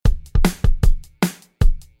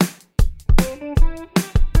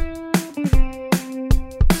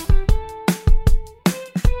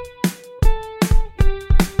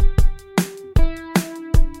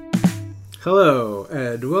Hello,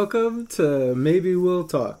 and welcome to Maybe We'll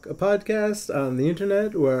Talk, a podcast on the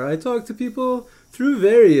internet where I talk to people through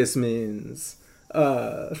various means.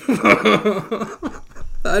 I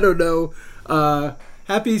don't know.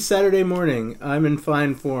 Happy Saturday morning. I'm in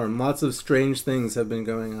fine form. Lots of strange things have been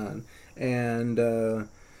going on. And,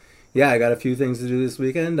 I got a few things to do this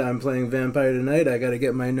weekend. I'm playing Vampire tonight. I got to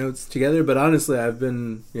get my notes together. But honestly,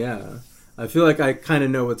 I feel like I kind of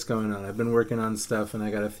know what's going on. I've been working on stuff, and I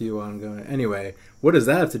got a few ongoing. Anyway, what does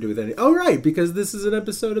that have to do with anything? Oh, right, because this is an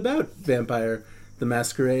episode about Vampire the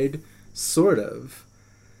Masquerade, sort of.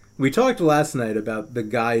 We talked last night about the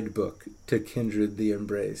guidebook to Kindred the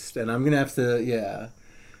Embraced, and I'm going to have to,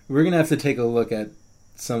 we're going to have to take a look at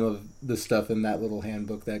some of the stuff in that little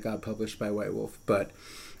handbook that got published by White Wolf. But,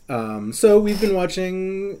 so we've been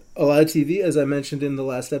watching a lot of TV, as I mentioned in the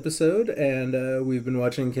last episode, and we've been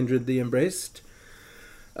watching Kindred the Embraced.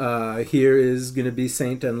 Here is going to be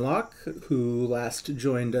Saint and Locke, who last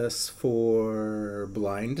joined us for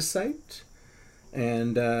Blind Sight.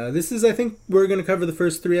 And this is, I think, we're going to cover the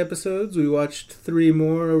first 3 episodes. We watched 3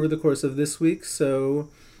 more over the course of this week, so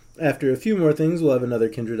after a few more things, we'll have another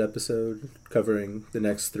Kindred episode covering the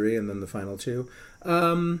next 3 and then the final 2.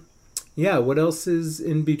 What else is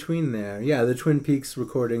in between there? Yeah, the Twin Peaks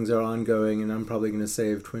recordings are ongoing, and I'm probably going to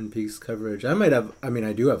save Twin Peaks coverage. I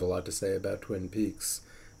do have a lot to say about Twin Peaks,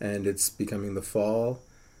 and it's becoming the fall,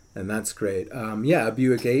 and that's great.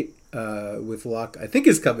 Buick 8 with Locke, I think,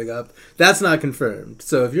 is coming up. That's not confirmed,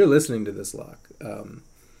 so if you're listening to this, Locke,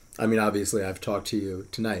 obviously I've talked to you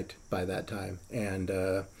tonight by that time, and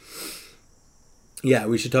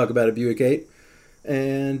we should talk about a Buick 8.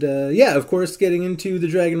 And, of course, getting into The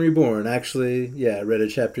Dragon Reborn. Actually, I read a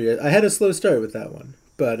chapter. I had a slow start with that one,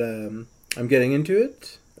 but I'm getting into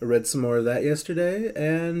it. I read some more of that yesterday,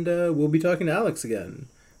 and we'll be talking to Alex again.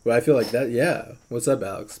 Well, I feel like that, What's up,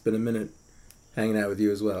 Alex? Been a minute hanging out with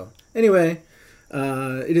you as well. Anyway,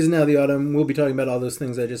 it is now the autumn. We'll be talking about all those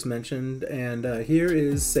things I just mentioned, and here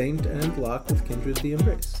is Saint and Locke with Kindred the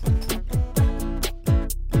Embraced.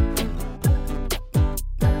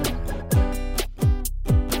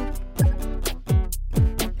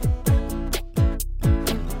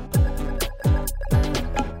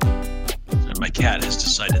 Cat has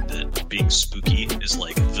decided that being spooky is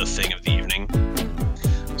like the thing of the evening,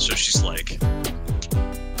 so she's like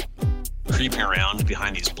creeping around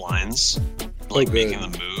behind these blinds, making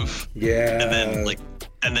them move,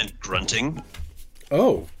 and then grunting,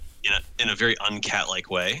 in a very uncat-like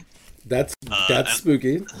way. That's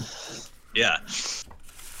spooky. Yeah,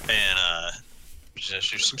 and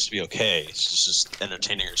she seems to be okay. She's just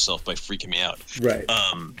entertaining herself by freaking me out. Right.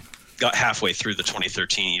 Got halfway through the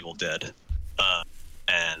 2013 Evil Dead.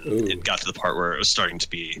 It got to the part where it was starting to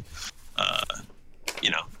be,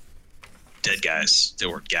 dead guys that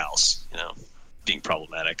were gals, being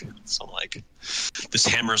problematic. So I'm like, this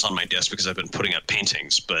hammer's on my desk because I've been putting up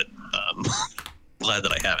paintings, but glad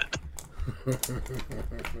that I haven't.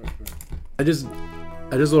 I just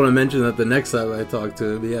want to mention that the next time I talked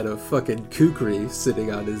to him, he had a fucking kukri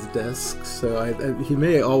sitting on his desk, so he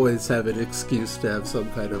may always have an excuse to have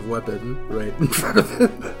some kind of weapon right in front of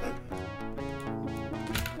him.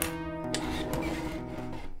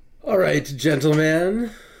 All right,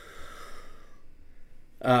 gentlemen.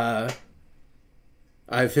 I've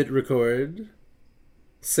hit record.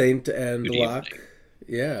 Saint and Locke.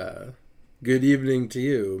 Yeah. Good evening to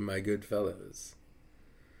you, my good fellows.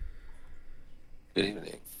 Good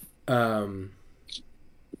evening.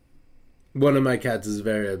 One of my cats is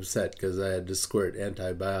very upset because I had to squirt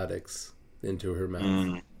antibiotics into her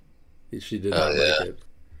mouth. She did not like it.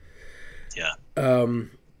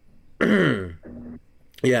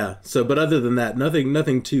 Yeah. So, but other than that,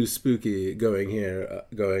 nothing too spooky going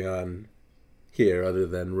on here, other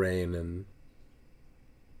than rain and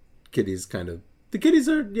kitties. The kitties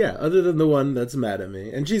are, other than the one that's mad at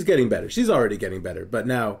me, and she's getting better. She's already getting better, but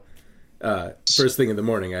now, first thing in the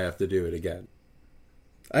morning, I have to do it again.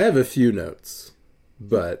 I have a few notes,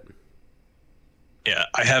 but yeah,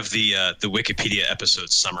 I have the Wikipedia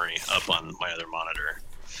episode summary up on my other monitor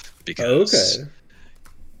because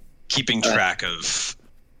keeping track of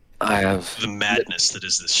the madness that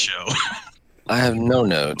is this show. I have no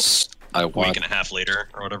notes. A week and a half later,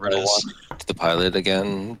 or whatever it is. I watched the pilot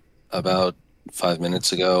again about 5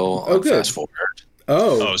 minutes ago. Oh, good. Fast forward. I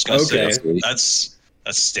was going to say that's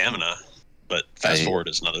stamina, but fast forward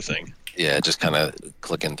is another thing. Yeah, just kind of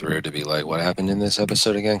clicking through to be like, what happened in this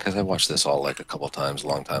episode again? Because I watched this all like a couple times, a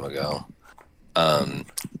long time ago.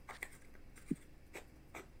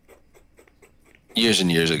 Years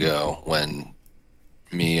and years ago, when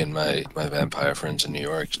me and my vampire friends in New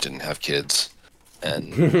York didn't have kids,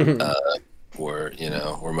 and were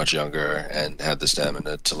much younger and had the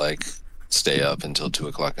stamina to like stay up until 2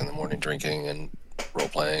 o'clock in the morning drinking and role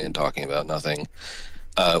playing and talking about nothing,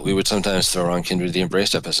 we would sometimes throw on Kindred the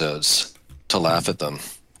Embraced episodes to laugh at them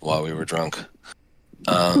while we were drunk,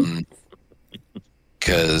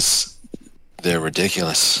 because they're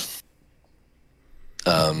ridiculous.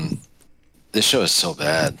 This show is so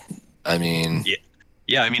bad. I mean,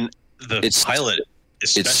 yeah. I mean, the pilot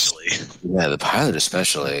especially. The pilot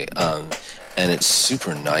especially, and it's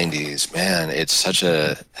super 90s, man. It's such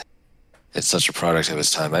a product of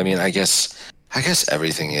its time. I mean, I guess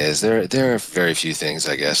everything is. There are very few things,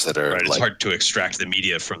 I guess, that are right. It's hard to extract the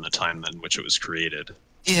media from the time in which it was created.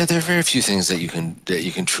 Yeah, there are very few things that you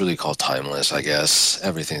can truly call timeless, I guess.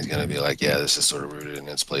 Everything's going to be like, yeah, this is sort of rooted in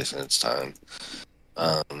its place and its time.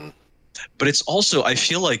 But it's also, I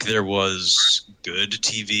feel like there was good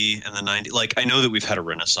TV in the 90s. Like, I know that we've had a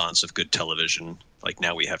renaissance of good television. Like,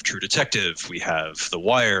 now we have True Detective, we have The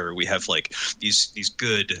Wire, we have, like, these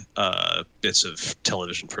good bits of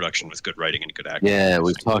television production with good writing and good acting. Yeah,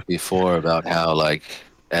 we've talked before about how, like,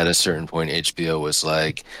 at a certain point, HBO was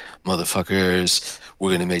like, motherfuckers, we're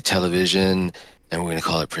going to make television, and we're going to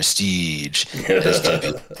call it Prestige. And it's going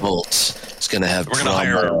to be cult. It's going to have We're going to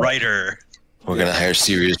hire a writer. We're going to hire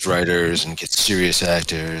serious writers and get serious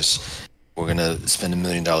actors. We're going to spend $1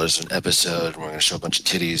 million an episode, and we're going to show a bunch of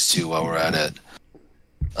titties, too, while we're at it.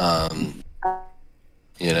 And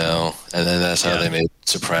then that's how they made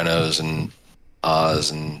Sopranos and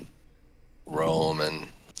Oz and Rome and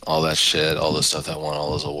all that shit, all the stuff that won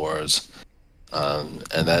all those awards. And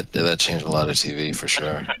that changed a lot of TV for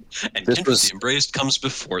sure. And Kindred the Embraced comes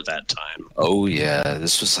before that time. Oh yeah,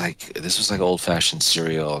 this was like old-fashioned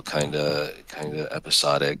serial kind of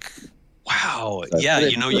episodic. Wow. Yeah,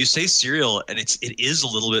 you say serial, and it is a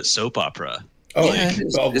little bit soap opera. Oh, like, a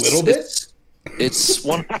little bit. It's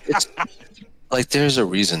like there's a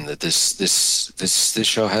reason that this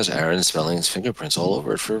show has Aaron Spelling's fingerprints all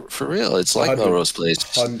over it for real. It's like Melrose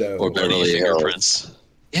Place or Beverly Hills.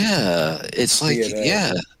 Yeah, it's like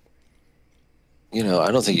I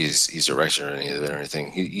don't think he's director or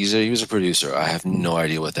anything. He was a producer. I have no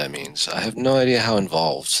idea what that means. I have no idea how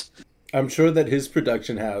involved. I'm sure that his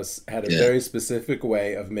production house had a very specific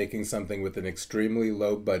way of making something with an extremely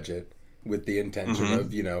low budget, with the intention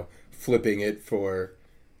of flipping it for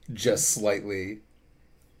just slightly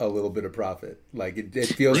a little bit of profit. Like it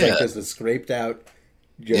feels like just a scraped out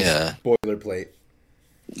boilerplate.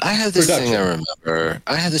 I had this thing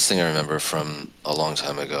I remember from a long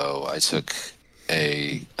time ago. I took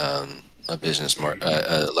a business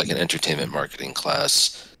like an entertainment marketing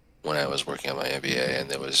class when I was working on my MBA, and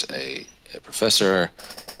there was a professor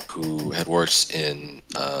who had worked in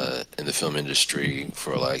the film industry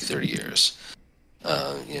for like 30 years.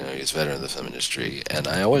 He's a veteran of the film industry, and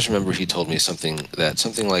I always remember he told me something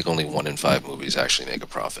like only 1 in 5 movies actually make a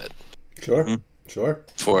profit. Sure. Sure.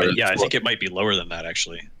 I think it might be lower than that,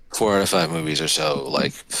 actually. 4 out of 5 movies or so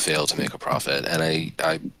like fail to make a profit,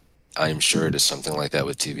 and I'm sure it is something like that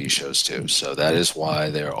with TV shows too. So that is why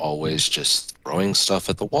they're always just throwing stuff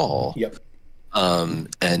at the wall. Yep.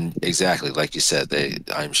 And exactly like you said, they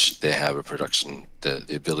have a production, the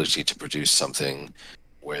ability to produce something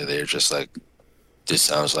where they're just like, this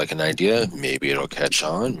sounds like an idea. Maybe it'll catch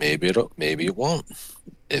on. Maybe it won't.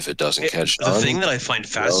 If it doesn't catch on, the thing that I find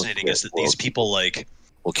fascinating is that these people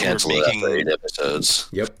will cancel it after 8 episodes.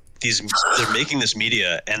 Yep. They're making this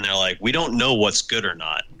media, and they're like, we don't know what's good or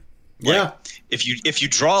not. Yeah. If you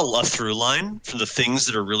draw a through line from the things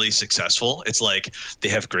that are really successful, it's like they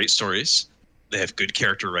have great stories, they have good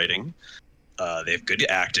character writing, they have good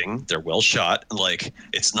acting, they're well shot, and like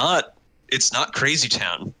it's not Crazy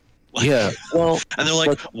Town. Like, yeah. Well, and they're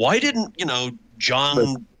like, why didn't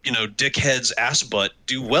John Dickhead's ass butt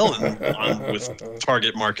do well with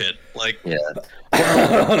target market? Like, yeah.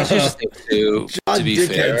 Well, to be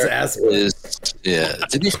fair,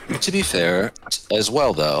 to be fair as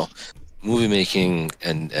well though, movie making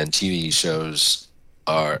and TV shows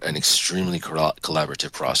are an extremely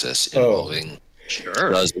collaborative process involving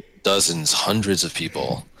dozens, hundreds of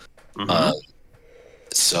people.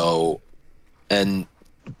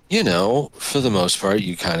 For the most part,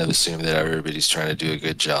 you kind of assume that everybody's trying to do a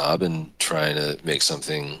good job and trying to make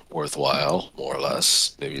something worthwhile, more or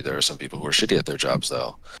less. Maybe there are some people who are shitty at their jobs,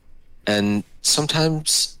 though. And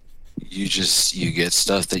sometimes you get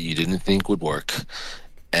stuff that you didn't think would work,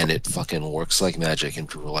 and it fucking works like magic, and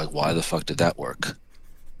people are like, why the fuck did that work?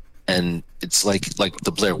 And it's like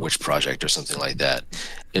the Blair Witch Project or something like that.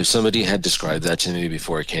 If somebody had described that to me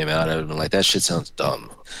before it came out, I would have been like, that shit sounds dumb.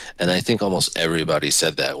 And I think almost everybody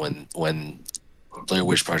said that when Blair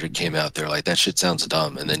Witch Project came out, they're like, that shit sounds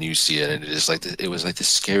dumb, and then you see it, and it is like it was like the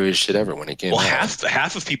scariest shit ever when it came out.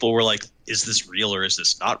 Half of people were like, "Is this real or is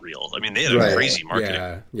this not real?" I mean, they had a crazy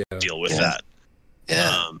marketing deal with that.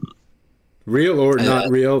 Yeah, real or not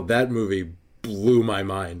real, that movie blew my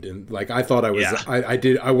mind, and like I thought I was,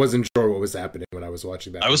 I wasn't sure what was happening when I was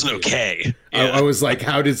watching that. I wasn't okay. Yeah. I was like,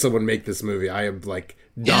 how did someone make this movie? I am like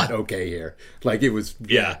not okay here. Like it was,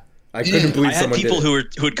 I couldn't believe someone. I had people who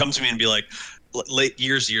would come to me and be like,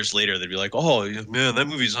 years later, they'd be like, "Oh man, that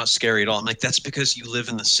movie's not scary at all." I'm like, "That's because you live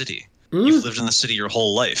in the city. You've lived in the city your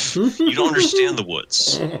whole life. You don't understand the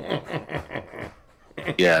woods."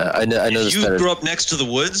 Yeah, I noticed if you grew up next to the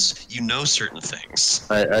woods, you know certain things.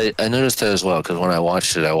 I noticed that as well, because when I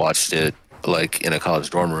watched it like in a college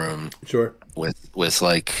dorm room, with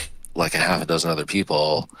like a half a dozen other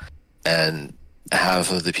people, and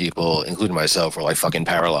half of the people, including myself, were like fucking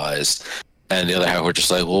paralyzed, and the other half were just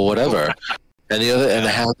like, well, whatever. And the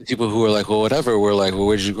half of the people who were like, well, whatever, were like, well,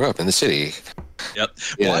 where did you grow up? In the city. Yep.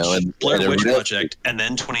 Watch Blair Witch Project, and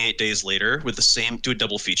then 28 Days Later with do a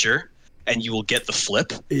double feature, and you will get the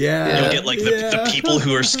flip. Yeah. You'll get like the people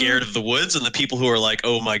who are scared of the woods and the people who are like,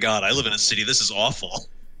 oh my God, I live in a city. This is awful.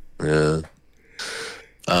 Yeah.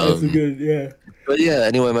 That's good, But yeah,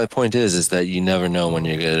 anyway, my point is that you never know when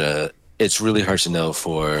you're gonna. It's really hard to know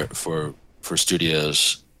for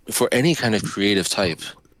studios, for any kind of creative type,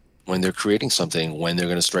 when they're creating something, when they're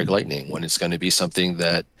going to strike lightning, when it's going to be something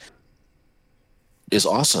that is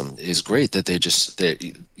awesome, is great, that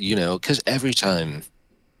because every time,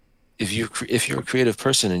 if you're a creative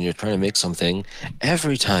person and you're trying to make something,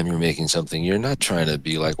 every time you're making something, you're not trying to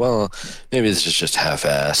be like, well, maybe this is just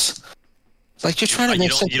half-ass. Like you're trying to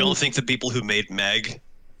make something. You don't think the people who made Meg,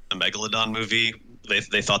 the Megalodon movie,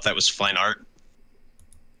 they thought that was fine art?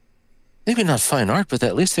 Maybe not fine art, but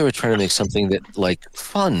at least they were trying to make something that like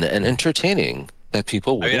fun and entertaining that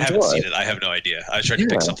people would enjoy. I haven't seen it. I have no idea. I was trying to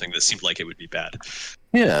pick something that seemed like it would be bad.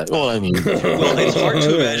 Yeah, well, I mean... well, it's hard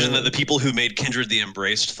to imagine that the people who made Kindred the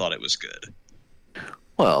Embraced thought it was good.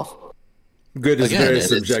 Well... Good is very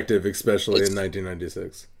subjective, especially in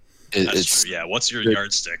 1996. That's true, yeah. What's your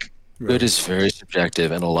yardstick? Good is very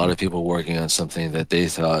subjective, and a lot of people working on something that they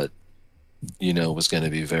thought was going to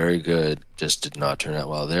be very good, just did not turn out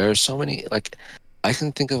well. There are so many, like, I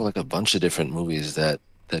can think of like a bunch of different movies that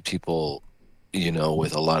people,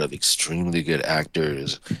 with a lot of extremely good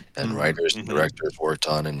actors and writers and directors worked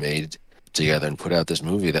on and made together and put out this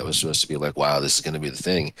movie that was supposed to be like, wow, this is going to be the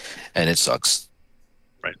thing, and it sucks.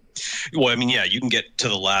 Right. Well, I mean, yeah, you can get to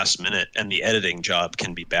the last minute and the editing job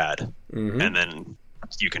can be bad, and then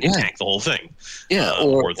you can tank the whole thing. Yeah,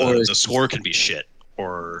 or the score can be shit,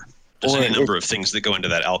 or there's any number of things that go into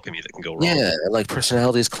that alchemy that can go wrong. Yeah, like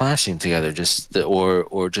personalities clashing together,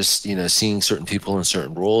 or just seeing certain people in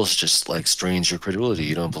certain roles just like strains your credulity.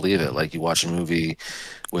 You don't believe it. Like you watch a movie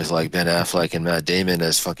with like Ben Affleck and Matt Damon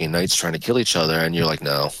as fucking knights trying to kill each other, and you're like,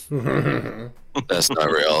 no, that's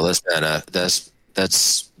not real. That's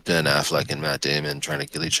Ben Affleck and Matt Damon trying to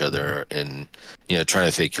kill each other and trying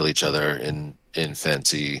to fake kill each other in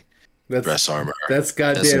fancy dress armor. That's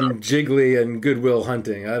goddamn Jiggly and Goodwill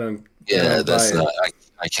Hunting. I don't. Yeah, that's not.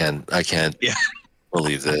 I can't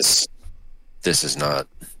believe this. This is not.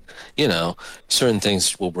 Certain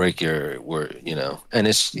things will break your word. And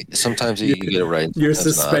it's sometimes you get it right. Your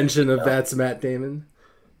suspension of that's Matt Damon.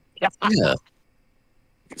 Yeah.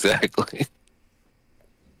 Exactly.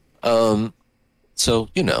 So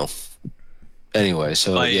Anyway,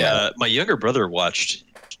 so my younger brother watched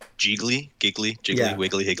Jiggly,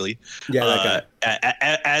 Wiggly, Higgly. Yeah, that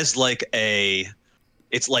guy. As like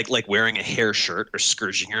it's like wearing a hair shirt or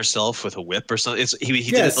scourging yourself with a whip or something.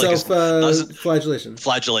 He did it like flagellation.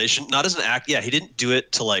 Flagellation, not as an act. Yeah, he didn't do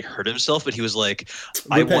it to like hurt himself, but he was like,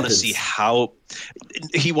 I want to see how.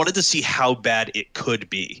 He wanted to see how bad it could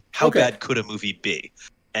be. How bad could a movie be?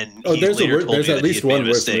 And there's at least one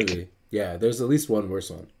worse movie. Yeah, there's at least one worse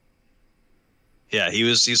one. Yeah,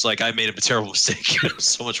 he's like, I made a terrible mistake. It was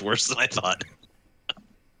so much worse than I thought.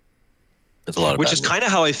 Which is kind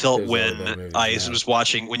of how I felt when I was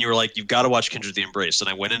watching, when you were like, you've got to watch Kindred the Embrace. And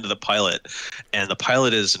I went into the pilot, and the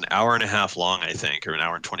pilot is an hour and a half long, I think, or an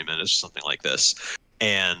hour and 20 minutes, or something like this.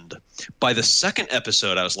 And by the second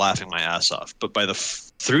episode, I was laughing my ass off. But by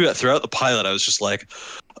throughout the pilot, I was just like,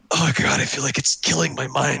 oh God, I feel like it's killing my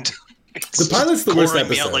mind. The pilot's the worst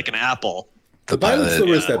episode. Me out like an apple. The pilot's the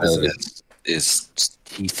worst episode. Is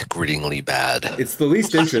teeth-grittingly bad. It's the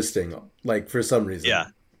least interesting, like, for some reason. Yeah.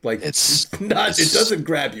 Like it's not. It doesn't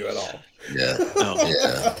grab you at all. Yeah. No.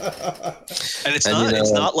 Yeah. And it's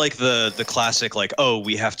not like the classic like, oh,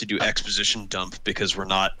 we have to do exposition dump because we're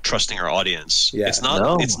not trusting our audience. Yeah. It's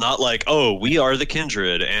not like, oh, we are the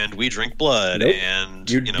Kindred and we drink blood and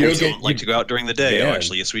we don't like to go out during the day. Oh,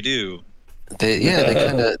 actually, yes, we do. They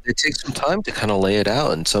take some time to kind of lay it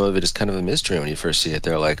out, and some of it is kind of a mystery when you first see it.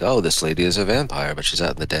 They're like, oh, this lady is a vampire, but she's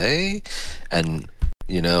out in the day, and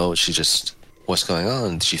she just. What's going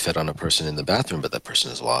on? She fed on a person in the bathroom, but that person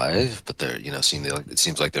is alive. But they're, it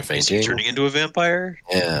seems like they're fainting. Is he turning into a vampire?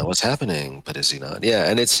 Yeah, what's happening? But is he not? Yeah,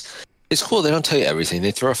 and it's cool. They don't tell you everything.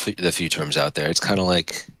 They throw the few terms out there. It's kind of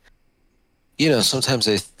like, sometimes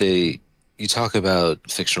you talk about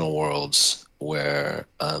fictional worlds where,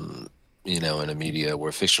 in a media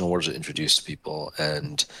where fictional worlds are introduced to people,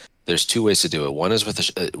 and there's two ways to do it. One is with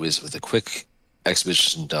a quick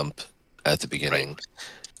exposition dump at the beginning. Right.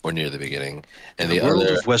 Or near the beginning, and the world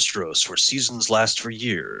of Westeros, where seasons last for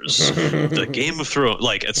years, the Game of Thrones,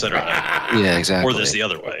 etc. Yeah, exactly. Or there's the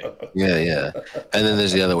other way. Yeah, and then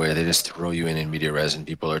there's the other way. They just throw you in media res, and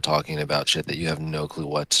people are talking about shit that you have no clue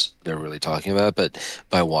what they're really talking about. But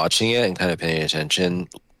by watching it and kind of paying attention,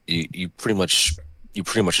 you pretty much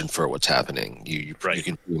infer what's happening. You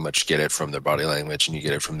can pretty much get it from their body language, and you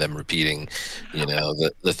get it from them repeating,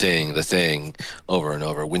 the thing over and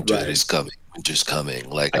over. Winter is coming. Winter's coming.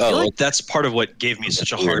 Like I feel like that's part of what gave me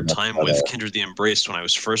such a hard time with Kindred the Embraced when I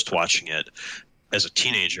was first watching it as a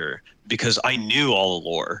teenager, because I knew all the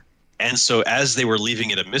lore. And so as they were leaving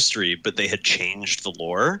it a mystery, but they had changed the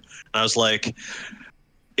lore, and I was like,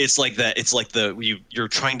 it's like that. It's like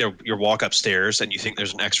you're walk upstairs and you think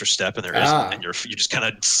there's an extra step and there isn't, and you just kind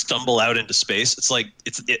of stumble out into space. It's like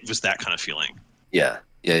it was that kind of feeling. Yeah,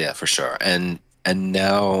 for sure. And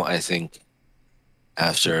now I think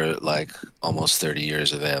after like almost 30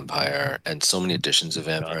 years of Vampire and so many editions of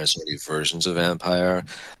Vampire and so many versions of Vampire,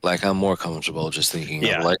 like I'm more comfortable just thinking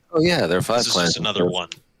of like, oh yeah, there are 5 clans. Just another one.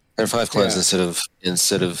 There are 5 clans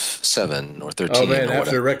instead of 7 or 13. Oh man,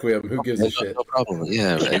 after Requiem, who gives a shit? No problem.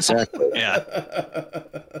 Yeah, exactly. Yeah,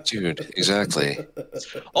 dude, exactly.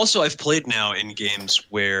 Also, I've played now in games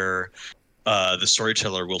where the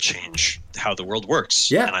storyteller will change how the world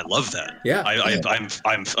works. Yeah, and I love that. Yeah,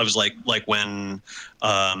 I was like when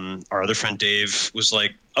our other friend Dave was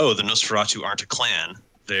like, oh, the Nosferatu aren't a clan.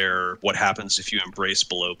 They're what happens if you embrace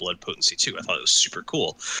below blood potency 2. I thought it was super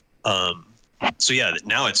cool. So yeah,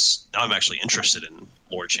 now I'm actually interested in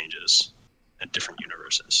lore changes and different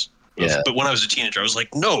universes. Yeah. But when I was a teenager, I was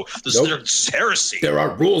like, no, this is heresy. There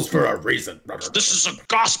are rules for a reason. This is a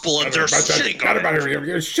gospel, and they're shitting on it.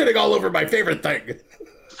 You're shitting all over my favorite thing.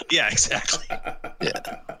 Yeah, exactly.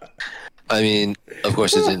 Yeah. I mean, of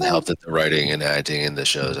course, it didn't help that the writing and acting in the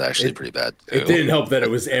show is actually pretty bad, too. It didn't help that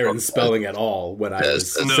it was Aaron spelling at all when I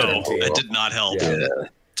was 17. No, it did not help. Yeah,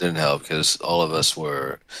 it didn't help because all of us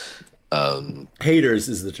were... haters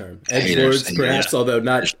is the term. Edgelords, perhaps, although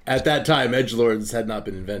not at that time. Edgelords had not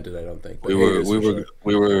been invented. I don't think. We were. I feel like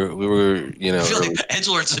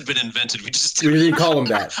edgelords had been invented. We didn't call them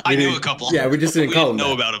that. I knew a couple. Yeah, we just didn't call them.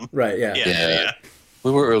 Know about them. Right? Yeah. Yeah.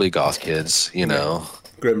 We were early goth kids,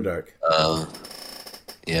 Grimdark.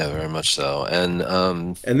 Yeah, very much so. And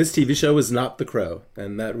this TV show was not The Crow,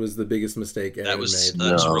 and that was the biggest mistake Aaron made.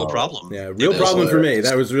 That was a real problem. Yeah, real problem for me.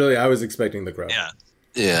 That was really I was expecting The Crow.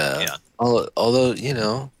 Yeah.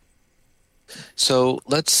 Although, so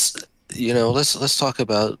let's talk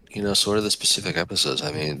about, sort of the specific episodes.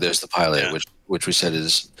 I mean, there's the pilot, which we said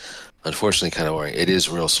is unfortunately kind of boring. It is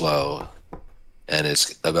real slow, and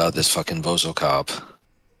it's about this fucking bozo cop.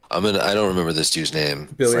 I don't remember this dude's name.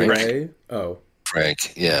 Billy Ray? Oh.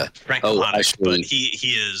 Frank, yeah. Frank actually, but he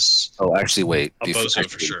is... Oh, actually, wait. A bozo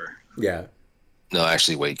for sure. Yeah. No,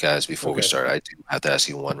 actually, wait, guys. Before we start, I do have to ask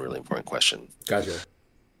you one really important question. Gotcha.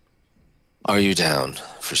 Are you down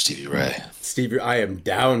for Stevie Ray? I am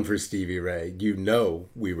down for Stevie Ray.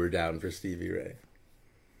 We were down for Stevie Ray.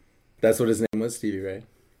 That's what his name was, Stevie Ray?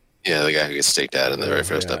 Yeah, the guy who gets staked out in the very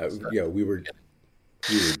first episode. Yeah, we were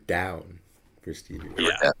down for Stevie Ray.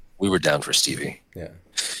 We were down for Stevie. Yeah.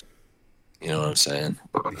 You know what I'm saying?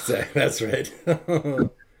 Exactly. That's right.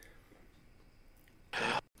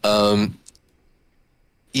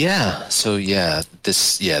 Yeah. So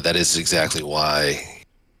that is exactly why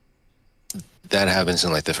that happens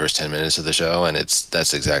in like the first 10 minutes of the show, and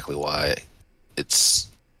that's exactly why it's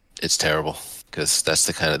terrible, because that's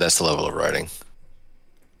the level of writing.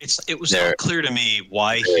 It was not clear to me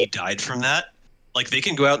why he died from that. Like, they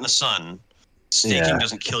can go out in the sun. Staking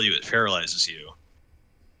doesn't kill you; it paralyzes you.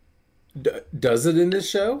 Does it in this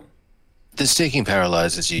show? The staking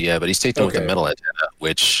paralyzes you, yeah, but he staked him with a metal antenna,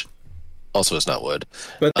 which Also, it's not wood.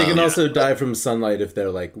 But they can also die from sunlight if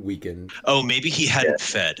they're like weakened. Oh, maybe he hadn't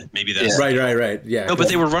fed. Maybe that's right. Yeah. No, but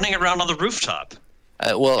they were running around on the rooftop.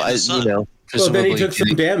 Well, then he took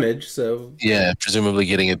some damage. So yeah, presumably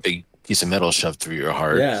getting a big piece of metal shoved through your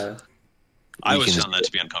heart. Yeah. I always found that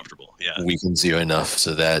to be uncomfortable. Yeah. Weakens you enough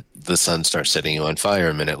so that the sun starts setting you on fire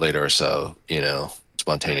a minute later or so.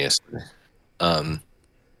 Spontaneously.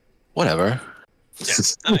 Whatever. Yeah,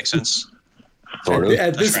 that makes sense.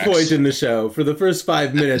 At this point in the show, for the first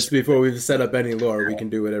 5 minutes before we've set up any lore, we can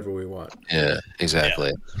do whatever we want. Yeah,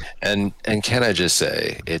 exactly. Yeah. And can I just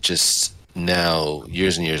say, it just now,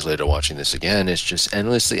 years and years later, watching this again, it's just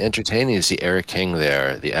endlessly entertaining to see Eric King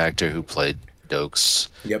there, the actor who played Dokes.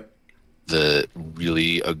 Yep. The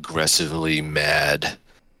really aggressively mad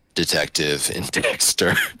detective in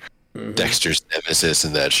Dexter. Mm-hmm. Dexter's nemesis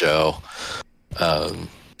in that show.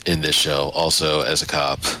 In this show, also as a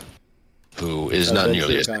cop. Who is not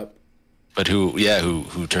nearly as cop. But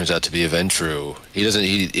who turns out to be a Ventrue.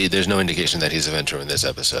 There's no indication that he's a Ventrue in this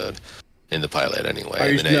episode, in the pilot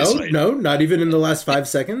anyway. No, not even in the last 5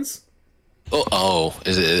 seconds.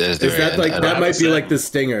 Is that like that might be like the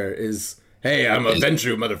stinger? Is hey, I'm a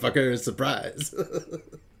Ventrue, motherfucker! Surprise.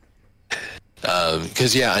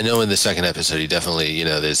 Because I know in the second episode he definitely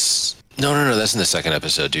this. No, that's in the second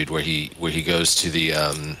episode, dude, where he goes to the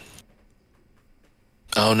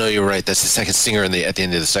Oh no, you're right. That's the second stinger at the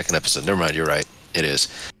end of the second episode. Never mind, you're right. It is.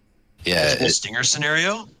 Yeah. The stinger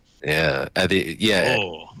scenario? Yeah.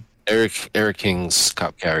 Oh. Eric King's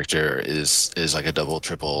cop character is like a double,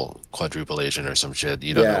 triple, quadruple agent or some shit.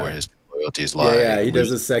 You don't know where his loyalties lie. Yeah, he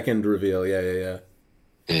does a second reveal. Yeah.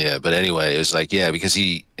 Yeah, but anyway, it was like because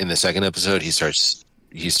he in the second episode he starts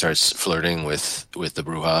flirting with the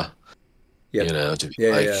Bruja. Yep. To be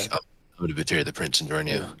I'm going to betray the prince and join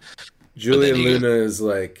you. Julian Luna is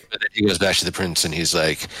like... But then he goes back to the prince and he's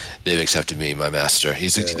like, they've accepted me, my master.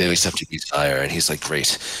 He's like, they've accepted me, sire. And he's like,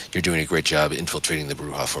 great. You're doing a great job infiltrating the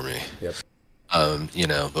Bruja for me. Yep.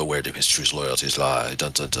 But where do his true loyalties lie?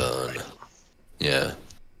 Dun, dun, dun. Yeah.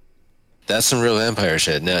 That's some real vampire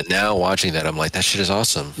shit. Now watching that, I'm like, that shit is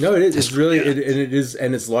awesome. No, it is. It's really...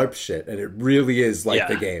 And it's LARP shit. And it really is like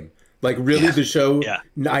the game. Like, really, the show... Yeah.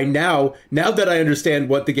 Now that I understand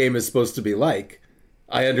what the game is supposed to be like,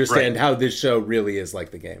 I understand how this show really is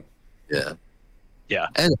like the game. Yeah. Yeah.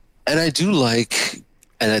 And I do like,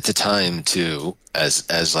 and at the time too,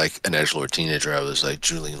 as like an edgelord teenager, I was like,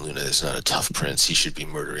 Julian Luna is not a tough prince. He should be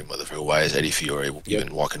murdering motherfucker. Why is Eddie Fiore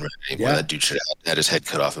even walking around anymore? That dude should have had his head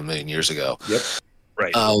cut off a million years ago. Yep.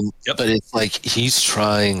 Right. But it's like he's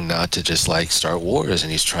trying not to just like start wars,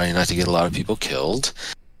 and he's trying not to get a lot of people killed,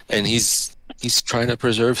 and he's trying to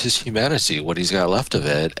preserve his humanity, what he's got left of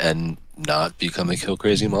it, and not become a kill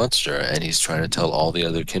crazy monster. And he's trying to tell all the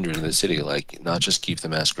other kindred in the city, like, not just keep the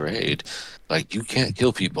masquerade, like, you can't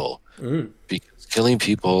kill people because killing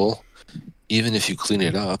people, even if you clean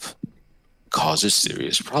it up, causes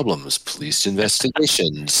serious problems. Police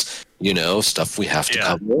investigations, stuff we have to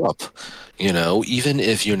cover up. Even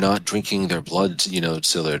if you're not drinking their blood,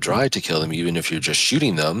 so they're dry to kill them, even if you're just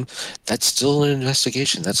shooting them, that's still an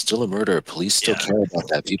investigation. That's still a murder. Police still care about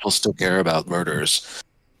that. People still care about murders.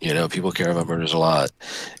 People care about murders a lot.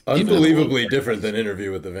 Unbelievably different than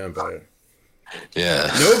Interview with the Vampire. Yeah.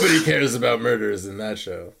 Nobody cares about murders in that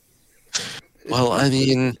show. Well, I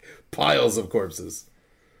mean... Piles of corpses.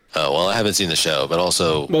 Oh, well, I haven't seen the show, but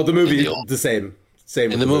also... Well, the movie, the same.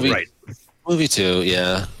 Same in the movie. Right. Movie too,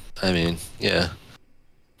 yeah. I mean, yeah.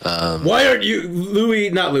 Why aren't you...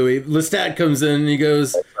 Lestat comes in and he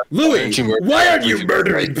goes... Louis, why aren't you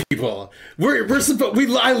murdering people?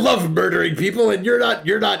 I love murdering people, and you're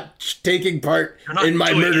not taking part in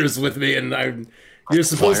my murders with me, and you're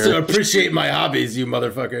supposed to appreciate my hobbies, you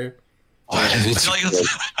motherfucker.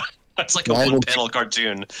 That's like a one-panel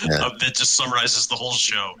cartoon that just summarizes the whole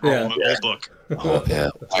show, whole book. Oh, yeah.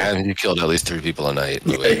 Why haven't you killed at least 3 people a night,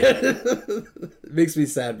 Louis? It makes me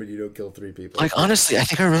sad when you don't kill 3 people. Like, honestly, I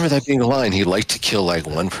think I remember that being a line. He liked to kill, like,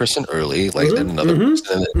 one person early, like, then another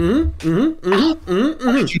person.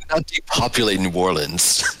 Why did you not depopulate New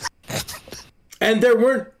Orleans? And there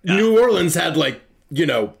weren't... New Orleans had,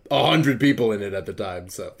 100 people in it at the time,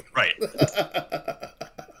 so... Right.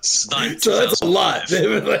 So that's a lot. They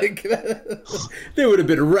would they would have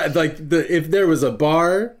been if there was a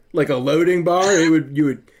bar, like a loading bar, you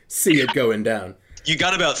would see it going down. You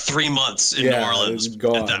got about 3 months in New Orleans at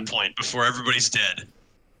that point before everybody's dead.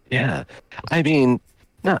 Yeah, I mean,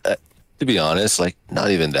 not to be honest, not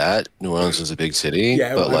even that. New Orleans was a big city.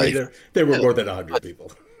 Yeah, but there were more than 100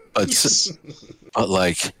 people.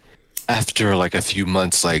 But after a few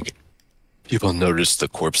months, people notice the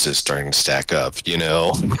corpses starting to stack up,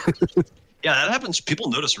 Yeah, that happens. People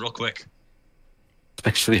notice real quick.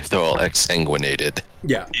 Especially if they're all exsanguinated.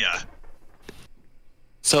 Yeah. Yeah.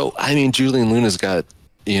 So, I mean, Julian Luna's got,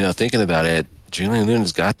 thinking about it, Julian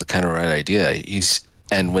Luna's got the kind of right idea.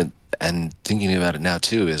 And thinking about it now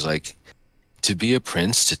too is like, to be a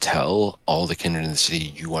prince, to tell all the kindred in the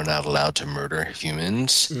city you are not allowed to murder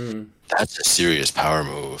humans, that's a serious power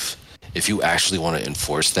move. If you actually want to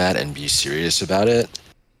enforce that and be serious about it,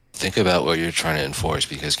 think about what you're trying to enforce,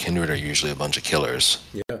 because kindred are usually a bunch of killers.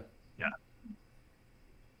 Yeah. Yeah.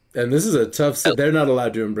 And this is a tough... They're not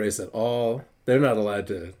allowed to embrace at all. They're not allowed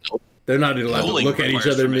to... They're not allowed to look at each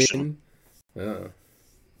other mean. Oh.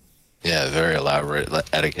 Yeah, very elaborate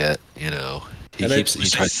etiquette,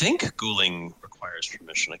 I think ghouling requires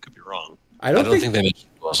permission. I could be wrong. I don't think they mention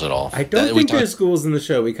ghouls at all. I don't think there's ghouls in the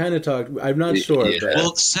show. We kind of talked... I'm not sure. Yeah. But...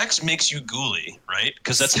 Well, sex makes you ghouly, right?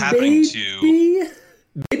 Because that's happening to...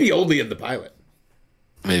 Maybe only in the pilot.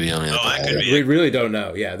 Maybe only in the pilot. Could be we really don't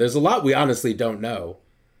know. Yeah, there's a lot we honestly don't know.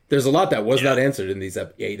 There's a lot that was not answered in these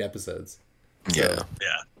 8 episodes. So.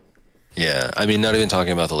 Yeah, I mean, not even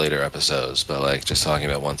talking about the later episodes, but like just talking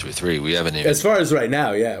about 1 through 3, we haven't even... As far as right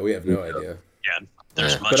now, we have no idea. Yeah,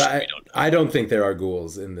 there's much but that we don't know. I don't think there are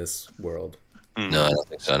ghouls in this world. No, I don't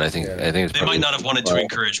think so. And I think it's they might not have wanted to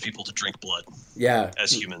encourage people to drink blood. Yeah,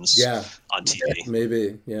 as humans. On TV. Yeah,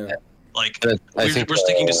 maybe. Yeah. Like we're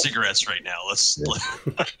sticking to cigarettes right now. Let's.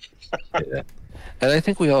 Yeah. And I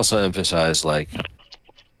think we also emphasize like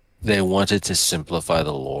they wanted to simplify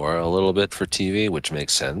the lore a little bit for TV, which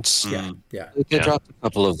makes sense. Yeah. They dropped a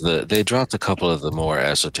couple of the more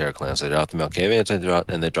esoteric clans. They dropped the Malkavians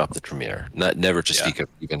and they dropped the Tremere. Never to speak of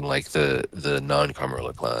even like the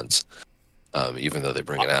non-Camarilla clans. Even though they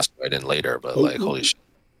bring an asteroid in later, but like holy shit.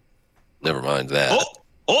 Never mind that.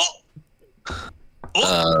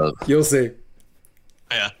 You'll see.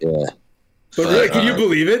 Yeah. But really, can you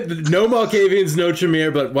believe it? No Malkavians, no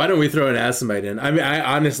Tremere, but why don't we throw an Asimite in? I mean,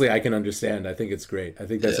 I can understand. I think it's great. I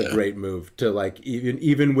think that's a great move to like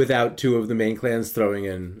even without 2 of the main clans throwing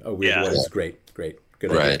in a weird one is great.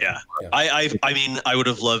 Good idea. Yeah. I mean, I would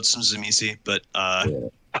have loved some Zamisi, but I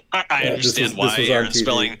understand why Aaron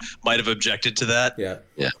Spelling might have objected to that.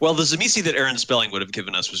 Yeah. Well, the Zamisi that Aaron Spelling would have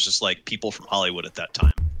given us was just like people from Hollywood at that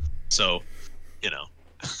time. So,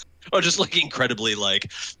 or just like incredibly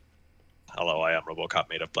like, hello, I am RoboCop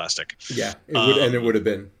made of plastic. Yeah, it would have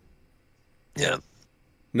been. Yeah.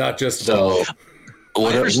 Not just so. I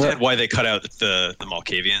understand why they cut out the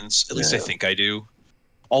Malkavians. At least I think I do.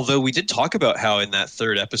 Although we did talk about how in that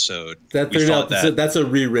 3rd episode, that's a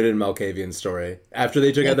rewritten Malkavian story. After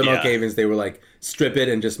they took out the Malkavians, they were like, strip it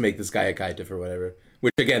and just make this guy a Kaita or whatever.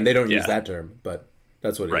 Which again, they don't use that term, but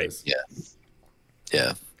that's what it is.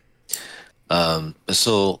 Yeah.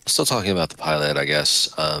 Still talking about the pilot, I guess.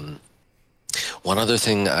 One other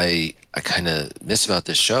thing I kind of miss about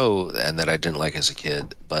this show, and that I didn't like as a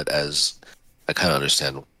kid, but as I kind of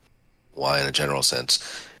understand why in a general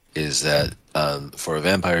sense, is that for a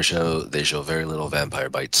vampire show, they show very little vampire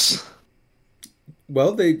bites.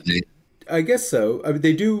 Well, I guess so. I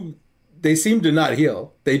mean, they seem to not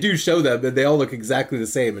heal. They do show them, but they all look exactly the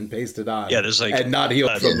same and pasted on. Yeah, there's like... And not heal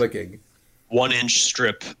from licking. 1-inch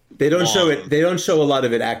strip. They don't show it. They don't show a lot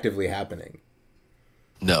of it actively happening.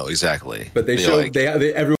 No, exactly. But they show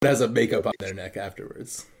everyone has a makeup on their neck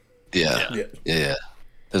afterwards. Yeah.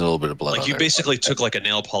 There's a little bit of blood. Like you basically took like a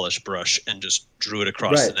nail polish brush and just drew it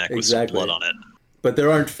across the neck with some blood on it. But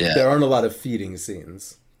there aren't a lot of feeding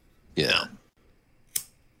scenes. Yeah.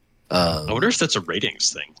 I wonder if that's a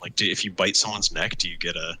ratings thing. Like, if you bite someone's neck, do you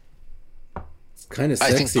get a? It's kind of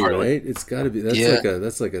sexy, right? It's got to be.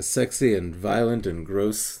 That's like a sexy and violent and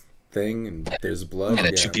gross thing, and there's blood.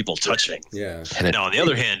 And 2 people touching. Yeah. Now, on the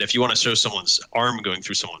other hand, if you want to show someone's arm going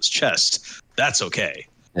through someone's chest, that's okay.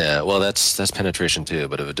 Yeah. Well, that's penetration too,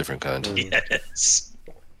 but of a different kind. Yes.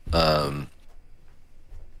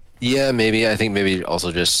 Yeah, maybe. I think maybe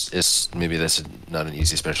also just maybe that's not an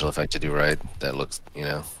easy special effect to do right. That looks,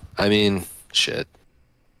 I mean, shit.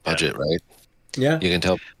 Budget, right? Yeah. You can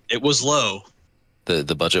tell. It was low.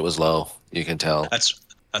 The budget was low. You can tell.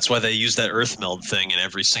 That's why they use that earth meld thing in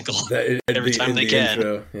every time they can.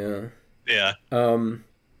 Intro, yeah.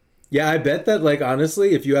 Yeah, I bet that, like,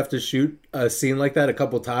 honestly, if you have to shoot a scene like that a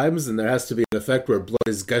couple times, and there has to be an effect where blood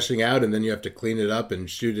is gushing out, and then you have to clean it up and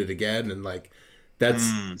shoot it again, and like,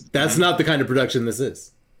 that's not the kind of production this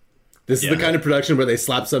is. This is the kind of production where they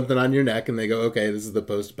slap something on your neck and they go, okay, this is the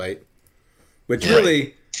post bite. Which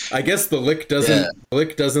really, I guess the lick doesn't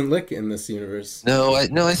lick in this universe. No, I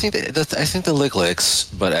think the lick licks,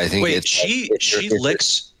 but I think she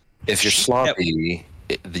licks. If you're sloppy,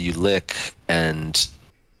 you lick, and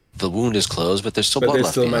the wound is closed, but there's still blood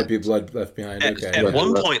left behind. Might be blood left behind. At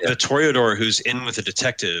one point, the Toreador who's in with the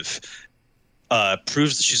detective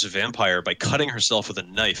proves that she's a vampire by cutting herself with a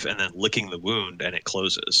knife and then licking the wound, and it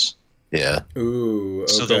closes. Yeah. Ooh.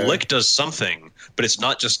 Okay. So the lick does something, but it's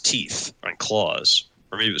not just teeth and claws,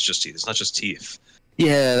 or maybe it's just teeth. It's not just teeth.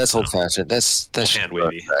 Yeah, that's old-fashioned. That's hand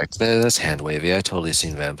wavy. That's hand wavy. I totally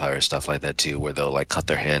seen vampire stuff like that too, where they'll like cut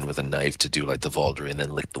their hand with a knife to do like the Vaulderie and then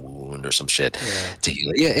lick the wound or some shit to heal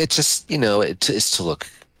it. Yeah, it's just it's to look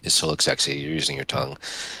sexy. You're using your tongue.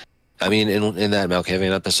 I mean, in that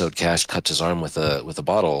Malkavian episode, Cash cuts his arm with a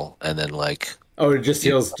bottle, and then like it just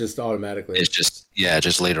heals just automatically. It's just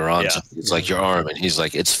later on. Yeah. So it's like your arm, and he's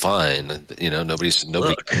like, it's fine. Nobody.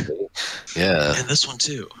 Look. Yeah, and this one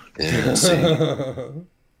too. Yeah,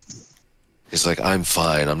 he's like, I'm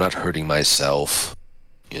fine. I'm not hurting myself.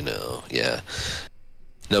 Yeah.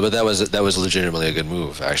 No, but that was legitimately a good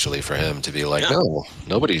move, actually, for him to be like, no,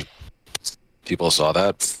 nobody. People saw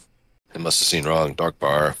that. It must have seen wrong. Dark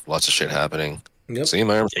bar, lots of shit happening. Yep. See,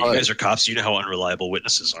 my arm's fine. You guys are cops. You know how unreliable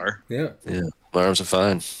witnesses are. Yeah. My arms are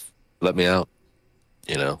fine. Let me out.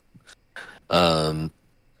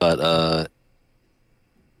 But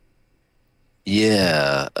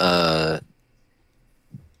yeah.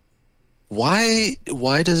 Why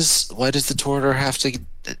does the Toreador have to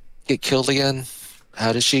get killed again?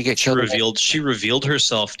 How does she get killed? She revealed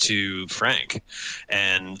herself to Frank,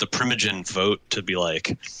 and the Primogen vote to be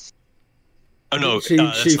like, oh no, she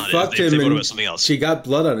fucked him. They about something else. She got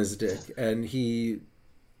blood on his dick, and he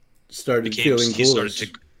started feeling ghoulish.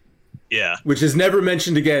 Which is never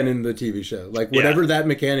mentioned again in the TV show. Like whatever that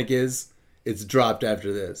mechanic is, it's dropped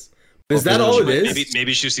after this. Is that all it is?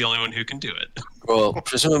 Maybe she's the only one who can do it. Well,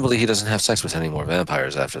 presumably he doesn't have sex with any more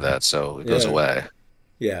vampires after that, so it goes away.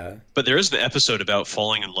 Yeah. But there is an episode about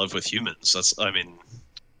falling in love with humans. That's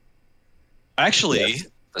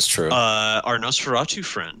true. Our Nosferatu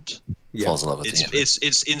friend falls in love with humans.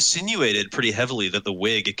 It's insinuated pretty heavily that the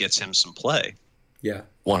wig gets him some play. Yeah.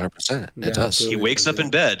 100%. It does. He wakes up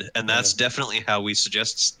in bed, and that's definitely how we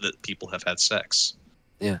suggest that people have had sex.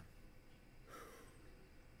 Yeah.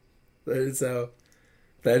 That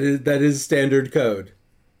is standard code.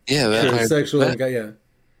 Yeah,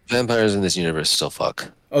 vampires in this universe still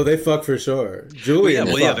fuck. Oh, they fuck for sure. Julian.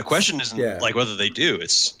 The question isn't like whether they do.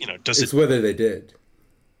 It's it's whether they did.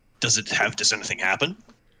 Does anything happen?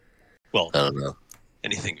 Well, I don't know.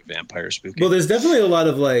 Anything vampire spooky. Well, there's definitely a lot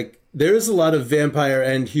of vampire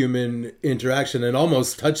and human interaction, and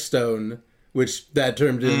almost touchstone, which that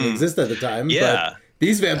term didn't exist at the time. Yeah. But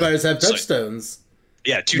these vampires have touchstones.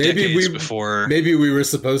 Yeah, decades before. Maybe we were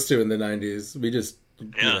supposed to in the 90s. We just,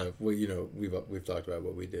 we've talked about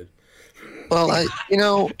what we did. Well,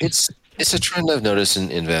 it's a trend I've noticed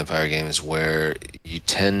in vampire games where you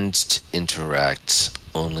tend to interact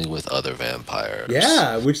only with other vampires.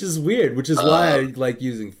 Yeah, which is weird. Which is why I like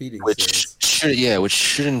using feeding. Which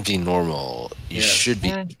shouldn't be normal. You should be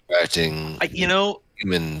interacting.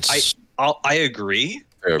 Humans. I agree,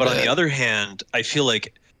 but on the other hand, I feel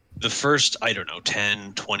like the first,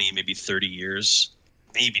 10, 20, maybe 30 years,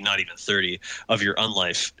 maybe not even 30, of your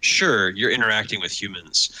unlife, sure, you're interacting with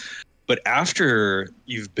humans. But after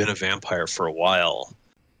you've been a vampire for a while,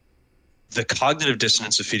 the cognitive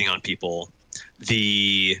dissonance of feeding on people,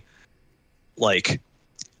 it's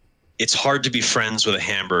hard to be friends with a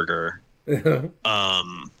hamburger. Or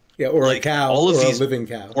a cow, or a living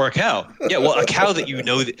cow. Or a cow. Yeah, well, a cow that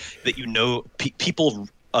people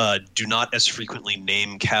do not as frequently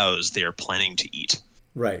name cows they are planning to eat.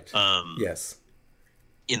 Right. Yes.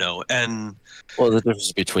 And the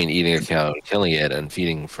difference between eating a cow and killing it and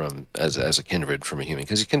feeding from as a kindred from a human,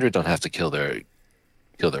 because a kindred don't have to kill their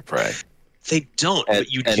prey. They don't, but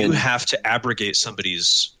you do have to abrogate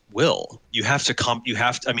somebody's will. You have to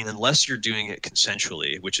unless you're doing it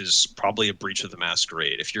consensually, which is probably a breach of the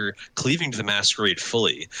masquerade. If you're cleaving to the masquerade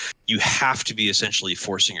fully, you have to be essentially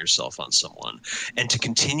forcing yourself on someone. And to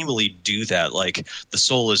continually do that, like the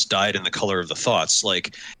soul is dyed in the color of the thoughts,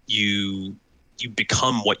 like you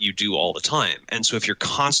become what you do all the time. And so if you're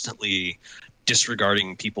constantly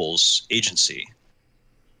disregarding people's agency,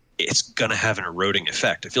 it's going to have an eroding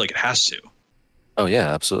effect. I feel like it has to. Oh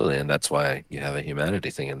yeah, absolutely. And that's why you have a humanity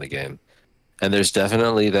thing in the game. And there's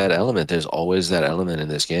definitely that element. There's always that element in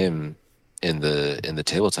this game, in the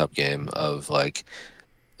tabletop game, of like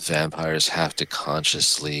vampires have to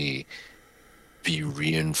consciously be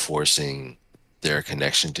reinforcing their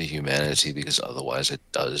connection to humanity, because otherwise it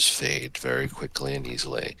does fade very quickly and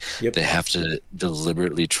easily. Yep. They have to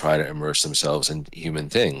deliberately try to immerse themselves in human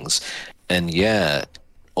things. And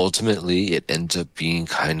ultimately it ends up being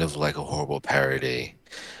kind of like a horrible parody.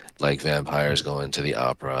 like vampires going to the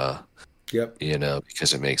opera. Yep. You know,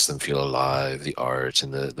 because it makes them feel alive, the art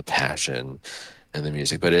and the passion and the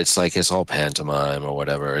music. But it's like it's all pantomime or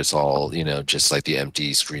whatever. It's all, you know, just like the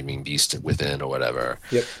empty screaming beast within or whatever.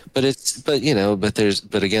 Yep. But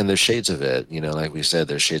again, there's shades of it. You know, like we said,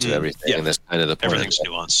 there's shades of everything. Yeah. And that's kind of the point. Everything's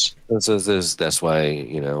nuanced. So that's why,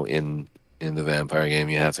 you know, in the vampire game,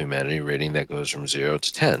 you have humanity rating that goes from 0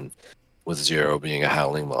 to 10, with 0 being a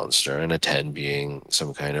howling monster and a 10 being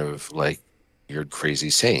some kind of like weird, crazy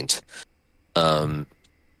saint. And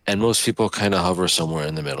most people kind of hover somewhere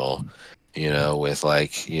in the middle, you know, with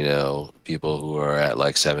like, you know, people who are at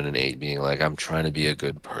like 7 and 8 being like, I'm trying to be a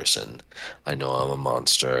good person. I know I'm a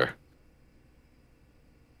monster.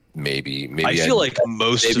 Maybe I feel like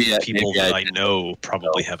most of the people that I know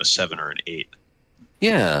probably have a 7 or an 8.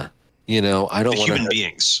 Yeah. You know, I don't want human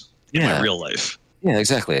beings in my real life. Yeah,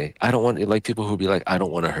 exactly. I don't want, like, people who be like, I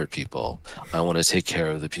don't want to hurt people. I want to take care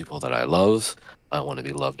of the people that I love. I want to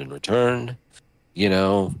be loved in return. You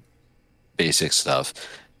know, basic stuff.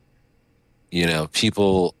 You know,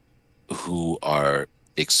 people who are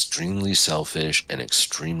extremely selfish and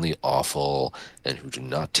extremely awful and who do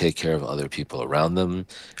not take care of other people around them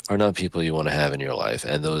are not people you want to have in your life.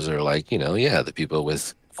 And those are like, you know, the people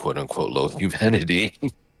with quote unquote low humanity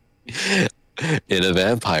in a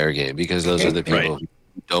vampire game, because those are the people who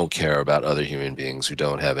don't care about other human beings, who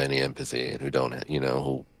don't have any empathy, and who don't, you know,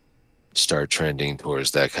 who start trending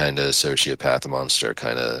towards that kind of sociopath monster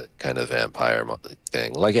kind of vampire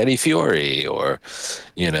thing, like Eddie Fiore, or,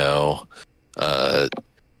 you know, I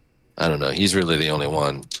don't know. He's really the only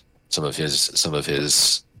one. Some of his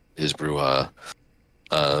Bruja.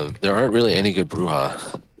 There aren't really any good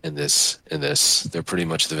Bruja in this. They're pretty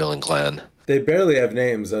much the villain clan. They barely have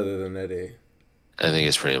names other than Eddie. I think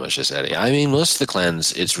it's pretty much just Eddie. I mean, most of the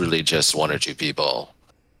clans, it's really just 1 or 2 people.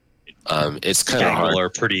 It's kind of hard. Are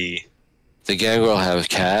pretty. The gang will have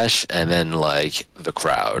Cash, and then like the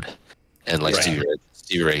crowd, and like Stevie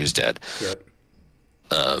Ray, who's dead. Yep.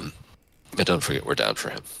 But don't forget, we're down for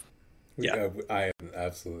him. Yeah, I am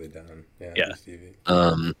absolutely down. Yeah. Stevie.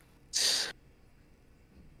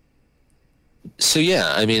 So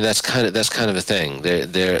yeah, I mean that's kind of a thing.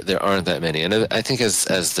 There aren't that many, and I think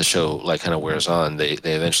as the show like kind of wears on, they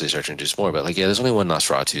eventually start to introduce more. But like, there's only one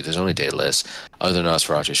Nosferatu. There's only Daedalus. Other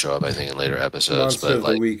Nosferatu show up, I think, in later episodes. Monster but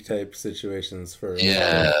of the week type situations for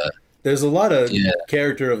there's a lot of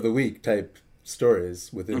character of the week type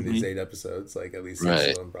stories within these 8 episodes. Like at least 6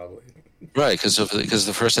 of them probably. Right, because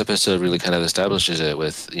the first episode really kind of establishes it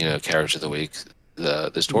with, you know, character of the week,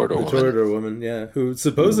 this Toreador woman. The Toreador woman, yeah, who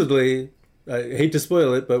supposedly. I hate to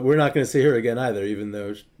spoil it, but we're not going to see her again either, even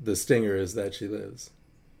though the stinger is that she lives.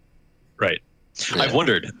 Right. Yeah. I've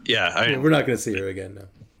wondered. Yeah. We're not going to see her again, no.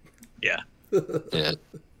 Yeah. Yeah.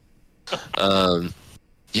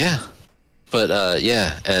 Yeah. But,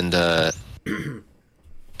 yeah. And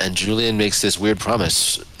Julian makes this weird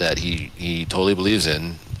promise that he totally believes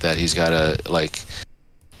in, that he's got to,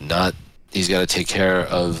 he's got to take care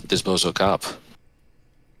of this bozo cop.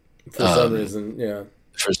 For some reason, yeah.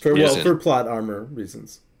 For plot armor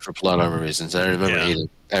reasons. For plot armor reasons, I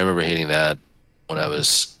remember hating that when I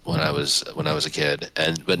was a kid,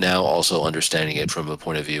 but now also understanding it from a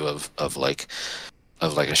point of view of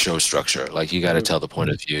a show structure. Like, you got to tell the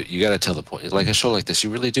point of view. You got to tell the point. Like a show like this,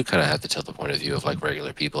 you really do kind of have to tell the point of view of like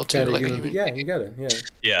regular people too. Like a human being. You gotta.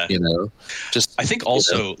 Yeah. You know, just I think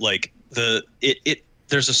also like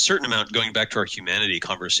there's a certain amount, going back to our humanity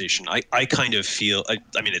conversation, I kind of feel,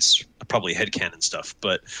 I mean, it's probably headcanon stuff,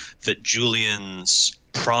 but that Julian's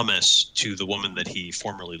promise to the woman that he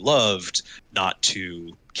formerly loved not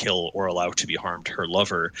to kill or allow to be harmed her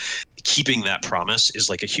lover, keeping that promise is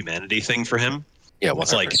like a humanity thing for him. Yeah, 100%.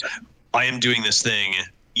 It's like, I am doing this thing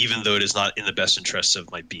even though it is not in the best interests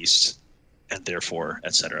of my beast, and therefore,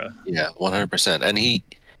 etc. Yeah, 100%. And he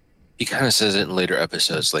kind of says it in later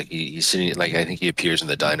episodes. Like he's sitting, like I think he appears in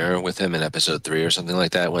the diner with him in episode 3 or something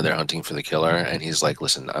like that when they're hunting for the killer, and he's like,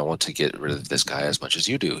 "Listen, I want to get rid of this guy as much as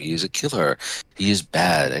you do. He's a killer. He is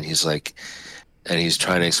bad." And he's like, and he's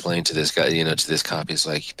trying to explain to this guy, you know, to this cop, he's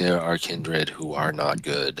like, "There are kindred who are not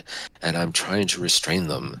good, and I'm trying to restrain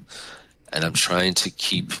them, and I'm trying to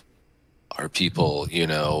keep our people, you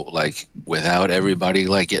know, like without everybody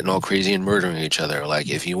like getting all crazy and murdering each other. Like,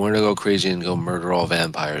 if you want to go crazy and go murder all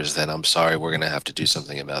vampires, then I'm sorry, we're gonna have to do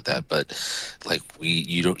something about that. But like,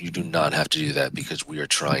 you do not have to do that, because we are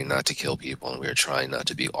trying not to kill people and we are trying not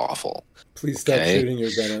to be awful. Please stop shooting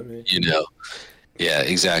your gun at me. You know, yeah,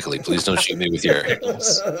 exactly. Please don't shoot me with your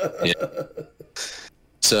hickles." Yeah.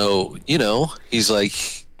 So, you know, he's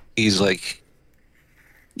like,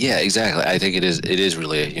 Yeah, exactly. I think it is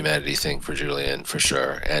really a humanity thing for Julian, for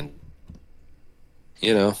sure. And,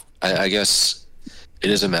 I guess it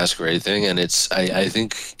is a masquerade thing. And I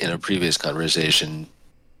think in a previous conversation,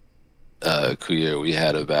 Kuya, we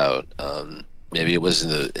had about, maybe it was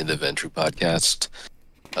in the Ventru podcast,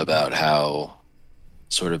 about how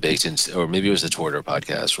sort of baked into, or maybe it was the Twitter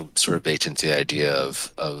podcast, sort of baked into the idea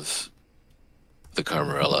of the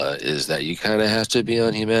Camarilla is that you kind of have to be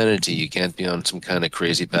on humanity. You can't be on some kind of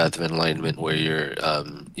crazy path of enlightenment where you're,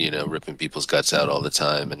 ripping people's guts out all the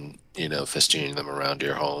time and, festooning them around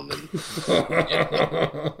your home and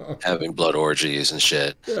having blood orgies and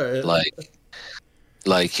shit.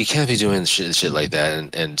 Like you can't be doing shit like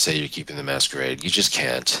that and say you're keeping the masquerade. You just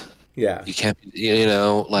can't. Yeah. You can't,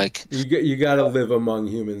 like... You gotta live among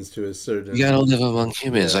humans to a certain... You gotta live among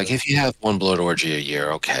humans. Yeah. Like, if you have one blood orgy a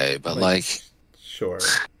year, okay, but Sure.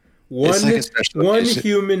 One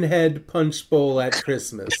human head punch bowl at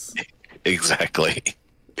Christmas. Exactly.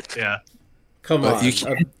 Yeah. Come on. You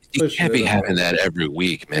can't be having that every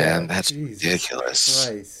week, man. That's ridiculous.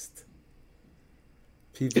 Christ.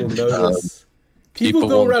 People notice. People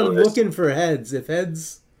go around looking for heads. If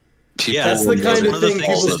heads... that's the kind of thing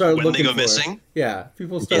people start looking for. When they go missing? Yeah,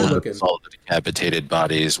 people start looking. All the decapitated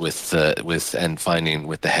bodies and finding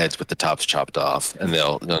with the heads with the tops chopped off, and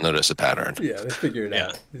they'll notice a pattern. Yeah, they figure it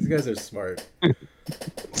out. These guys are smart.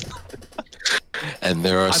 And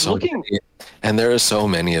there are so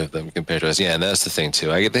many of them compared to us. Yeah, and that's the thing too.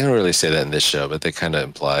 They don't really say that in this show, but they kind of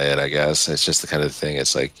imply it. I guess it's just the kind of thing.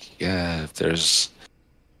 It's like, yeah, if there's.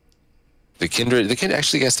 The Kindred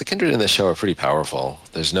in the show are pretty powerful.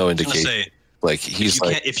 There's no indication.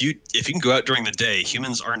 If you can go out during the day,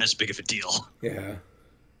 humans aren't as big of a deal. Yeah.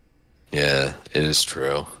 Yeah, it is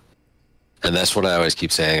true. And that's what I always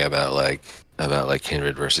keep saying about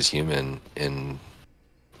Kindred versus human in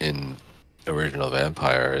original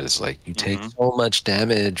Vampire is like you take so much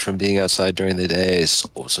damage from being outside during the day,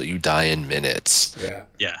 so you die in minutes. Yeah.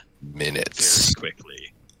 Yeah. Minutes. Very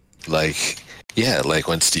quickly. Like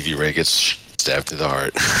when Stevie Ray gets stabbed through the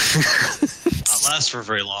heart. Not last for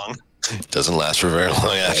very long. Doesn't last for very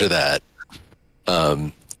long after that.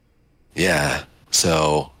 Yeah.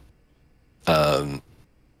 So,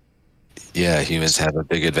 humans have a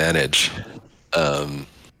big advantage,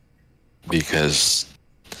 because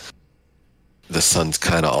the sun's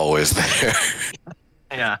kind of always there.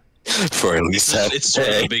 Yeah. For at least it's sort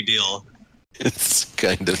of a big deal. It's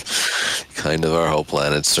kind of our whole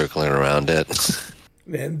planet circling around it.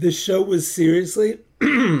 Man, this show was seriously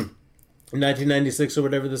 1996 or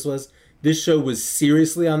whatever this was. This show was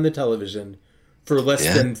seriously on the television for less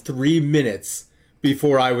than 3 minutes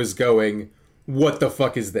before I was going, what the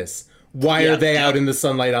fuck is this? Why are they out in the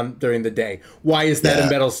sunlight during the day? Why is that a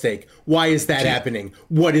metal stake? Why is that happening?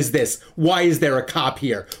 What is this? Why is there a cop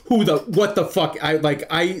here? What the fuck? Under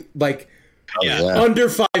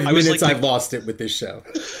 5 minutes, I lost it with this show.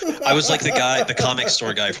 I was like the comic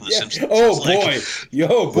store guy from The Simpsons. Oh boy,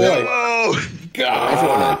 Whoa.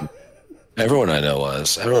 God. Everyone I know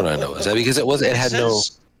was because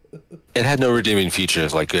it had no redeeming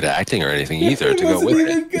features like good acting or anything either to go with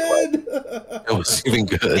it. It was even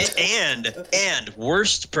good. And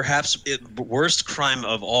worst crime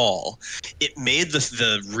of all, it made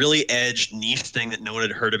the really edged niche thing that no one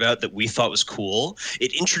had heard about that we thought was cool.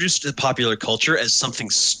 It introduced it to popular culture as something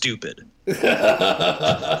stupid. So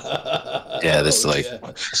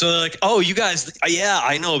they're like, oh, you guys,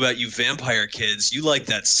 I know about you vampire kids. You like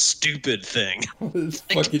that stupid thing.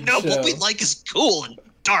 What we like is cool and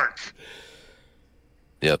dark.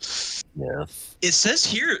 Yep. Yeah. It says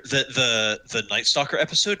here that the Night Stalker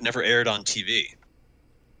episode never aired on TV.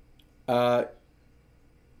 Oh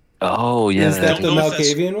yeah. Is that the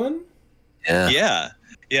Malkavian one? Yeah.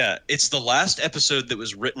 Yeah. It's the last episode that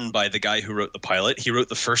was written by the guy who wrote the pilot. He wrote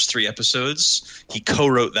the first 3 episodes. He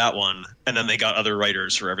co-wrote that one, and then they got other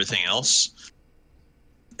writers for everything else.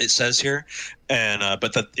 It says here, and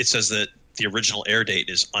it says that the original air date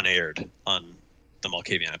is unaired on the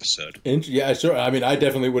Malkavian episode. Yeah, sure. I mean, I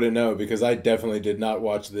definitely wouldn't know because I definitely did not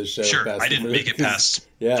watch this show. Sure, I didn't make it past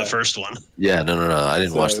the first one. Yeah, no. I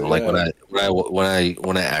didn't watch them. Like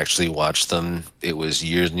when I actually watched them, it was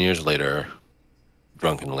years and years later,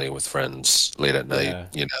 drunkenly with friends late at night.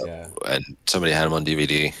 And somebody had them on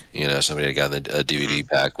DVD. Somebody had gotten a DVD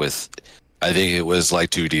pack with. I think it was like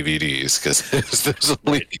 2 DVDs because there's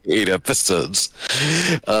only 8 episodes,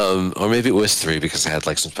 or maybe it was 3 because it had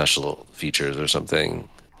like some special features or something.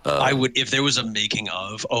 I would, if there was a making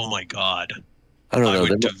of. Oh my god! I don't know. I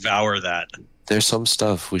would devour that. There's some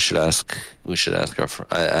stuff we should ask. We should ask our.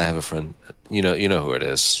 I have a friend. You know who it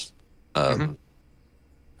is.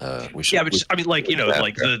 We should. Yeah, but I mean, like, you know,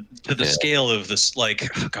 like the scale of this, like,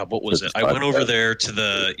 oh God, what was it? I went over there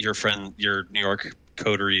to your New York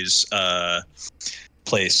coteries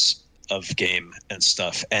place of game and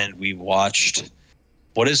stuff, and we watched,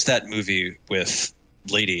 what is that movie with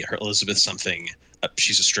lady, her Elizabeth something?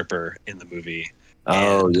 She's a stripper in the movie.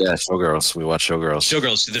 Oh yeah, Showgirls. We watched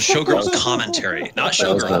Showgirls. The Showgirls commentary, not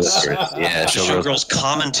Showgirls. Yeah, Showgirls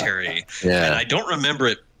commentary. Yeah, and I don't remember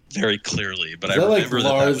it very clearly, but I remember like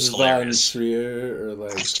that was Lars hilarious. von Trier or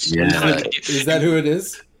like? Yeah, is that who it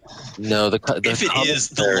is? No, if it is,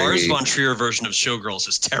 the Lars von Trier version of Showgirls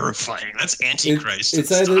is terrifying. That's Antichrist.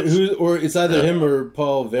 It's either him or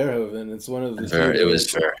Paul Verhoeven. It's one of the two. It was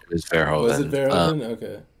Verhoeven. Was it Verhoeven?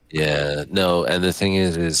 Okay. Yeah, no, and the thing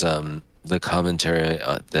is the commentary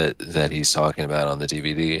that he's talking about on the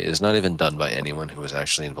DVD is not even done by anyone who was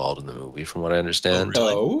actually involved in the movie, from what I understand.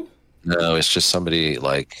 Oh, no, it's just somebody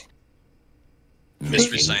like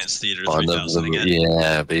Mystery Science Theater 3000 again.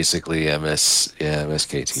 Yeah, basically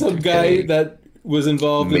MSKT. Some guy that was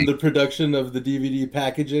involved in the production of the DVD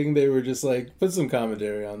packaging. They were just like, put some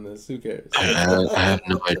commentary on this. Who cares? I have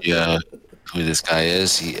no idea who this guy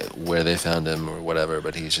is, where they found him or whatever,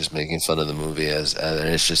 but he's just making fun of the movie and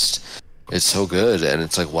it's so good, and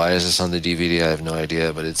it's like, why is this on the DVD? I have no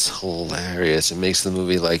idea, but it's hilarious. It makes the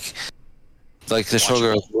movie like the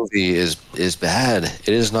Showgirls movie is bad.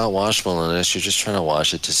 It is not watchable unless you're just trying to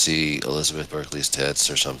watch it to see Elizabeth Berkley's tits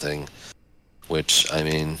or something, which, I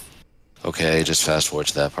mean, okay, just fast forward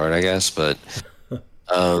to that part, I guess, but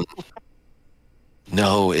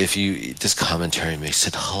no, this commentary makes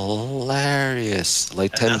it hilarious.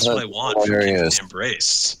 Like, and that's what I want for people to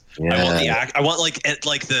embrace. Yeah. I want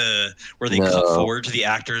where they cut forward to the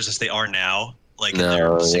actors as they are now, like in their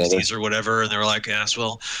 60s or whatever, and they were like, yes,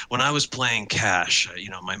 well, when I was playing Cash,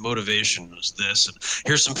 my motivation was this, and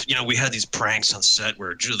here's some, we had these pranks on set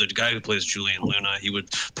where the guy who plays Julian Luna, he would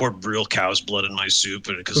pour real cow's blood in my soup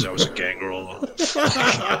because I was a gangrel.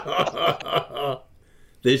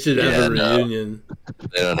 They should have a reunion.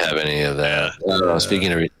 They don't have any of that.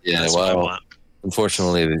 Speaking of,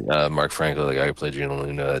 unfortunately, Mark Franco, the guy who played Julian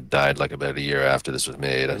Luna, died like about a year after this was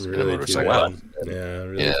made. Really too bad.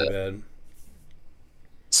 Too bad.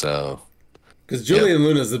 So, because Julian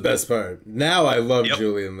Luna's the best part. Now I love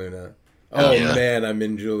Julian Luna. Oh man, I'm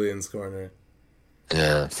in Julian's corner.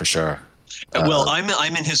 Yeah, for sure. Well,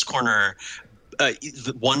 I'm in his corner.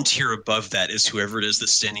 The one tier above that is whoever it is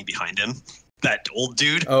that's standing behind him. That old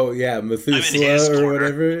dude. Oh yeah, Methuselah or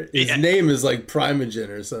whatever. His name is like Primogen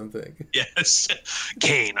or something. Yes,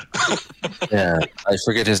 Cain. Yeah, I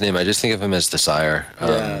forget his name. I just think of him as the sire.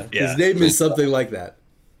 His name is something like that.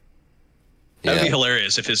 That'd be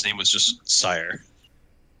hilarious if his name was just Sire.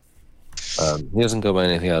 He doesn't go by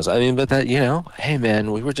anything else. I mean, but that, hey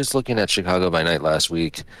man, we were just looking at Chicago by Night last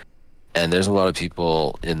week, and there's a lot of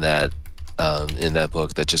people in that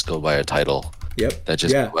book that just go by a title. Yep. That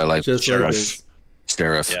just go by like just Sheriff.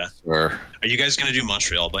 Yeah. Or, are you guys gonna do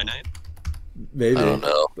Montreal by Night? Maybe. I don't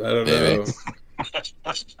know.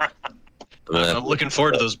 I'm looking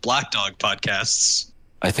forward to those Black Dog podcasts.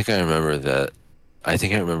 I think I remember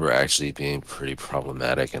actually being pretty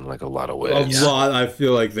problematic in like a lot of ways. A lot. I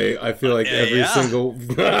feel like every single.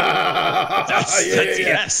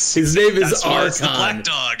 Yes. His name is Archon. Black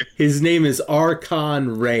Dog. His name is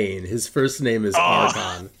Archon Rain. His first name is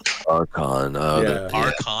Archon. Archon.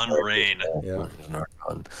 Archon Rain. Yeah.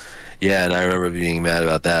 Archon. Yeah, and I remember being mad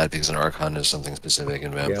about that because an Archon is something specific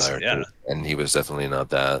in Vampire. Yeah. And he was definitely not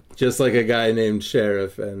that. Just like a guy named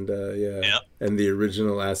Sheriff and and the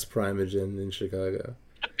original Ass Primogen in Chicago.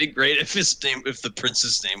 It'd be great if the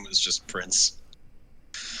prince's name was just Prince.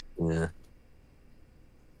 Yeah.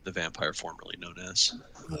 The vampire formerly known as.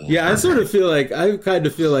 Yeah, I kind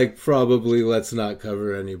of feel like probably let's not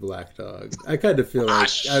cover any Black Dog. I kind of feel like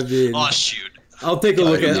shoot. I'll take a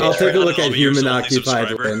look at Human Occupied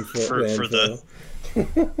Land for the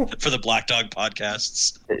Black Dog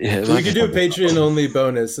podcasts. Yeah, we could do a Patreon only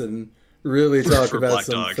bonus and really talk about Black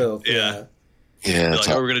some Dog. filth. Yeah. Yeah,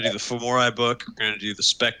 we're gonna do the Fomori book. We're gonna do the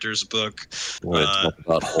Spectres book. We're gonna talk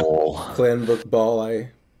about whole Clan book Ball Eye.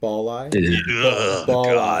 Ball Eyes.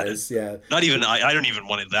 Yeah. Not even I don't even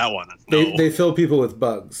want that one. No. They fill people with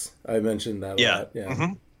bugs. I mentioned that a lot. Yeah.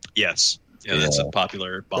 Mm-hmm. Yes. Yeah, that's a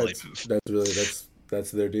popular Bali move. That's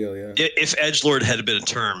their deal. Yeah. If Edgelord had been a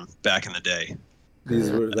term back in the day,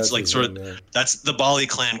 that's like sort of that's the Bali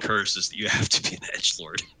clan curse is that you have to be an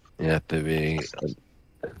Edgelord. You have to be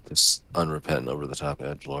this unrepentant, over the top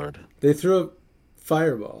Edgelord. They threw a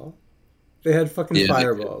fireball. They had fucking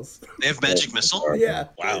fireballs. They have magic missile? Yeah.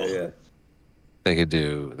 Wow. Yeah. They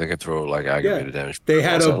could throw like aggravated damage. They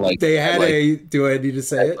had do I need to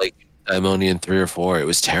say it? Like Ammonium 3 or 4. It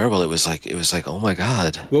was terrible. It was like, oh my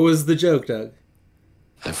God. What was the joke, Doug?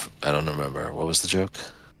 I don't remember. What was the joke?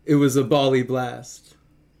 It was a Bali blast.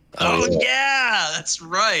 Oh yeah, that's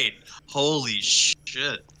right. Holy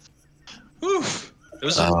shit. Whew. There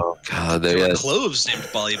was there were cloves named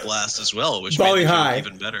Bali Blast as well, which Bali made High.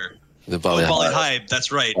 Even better. The Bali High,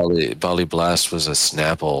 that's right. Bali Blast was a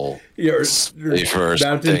Snapple.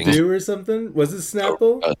 Mountain Dew or something? Was it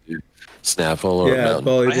Snapple? Snapple or Mountain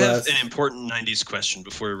Bali Blast. I Blast. have an important 90s question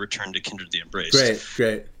before we return to Kindred the Embrace.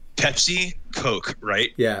 Great. Pepsi, Coke, right?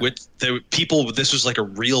 Yeah. With the people, this was like a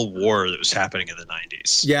real war that was happening in the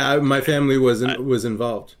 90s. Yeah, my family was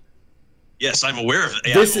involved. Yes, I'm aware of it.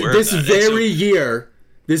 Yeah,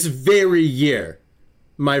 This very year,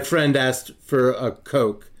 my friend asked for a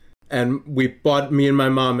Coke, and me and my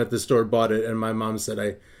mom at the store bought it, and my mom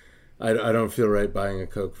said, I don't feel right buying a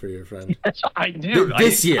Coke for your friend. I knew.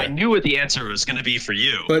 This year. I knew what the answer was going to be for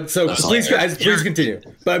you. But please continue.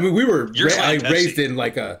 But I mean, we were raised in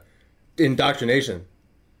like a indoctrination.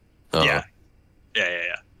 Oh. Yeah.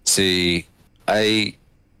 See, I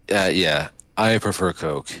prefer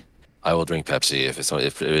Coke. I will drink Pepsi if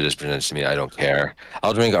it is presented to me. I don't care.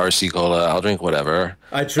 I'll drink RC Cola. I'll drink whatever.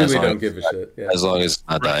 I truly don't give a shit. Yeah. As long as it's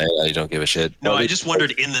not diet, I don't give a shit. No, I just wondered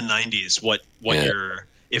in the 90s what your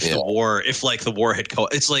the war had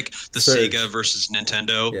it's like the Sega versus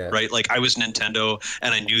Nintendo, right? Like I was Nintendo,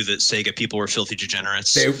 and I knew that Sega people were filthy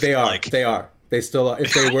degenerates. They are. They still are.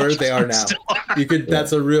 If they were, they are now. You could.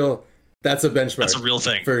 That's a benchmark. That's a real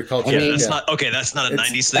thing for culture. That's not a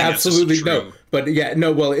 90s thing. Absolutely no. But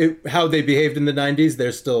how they behaved in the 90s,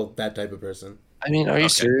 they're still that type of person. I mean, are you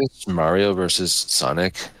serious? Mario versus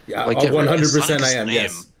Sonic? Yeah, 100% I am.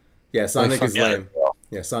 Yes. Yeah, Sonic is lame.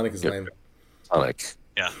 Yeah, Sonic is lame. Sonic.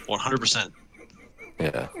 Yeah, 100%.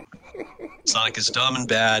 Yeah. Sonic is dumb and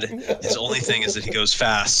bad. His only thing is that he goes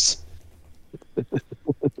fast.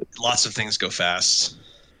 Lots of things go fast.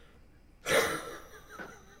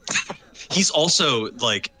 He's also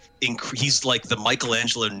like he's like the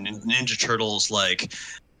Michelangelo Ninja Turtles, like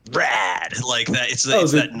rad, like that. It's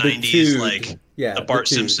that 90s like the Bart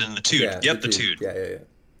Simpson, the Toad. Yeah, the Toad.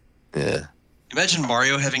 Yeah. Imagine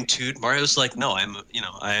Mario having Toad. Mario's like, no, I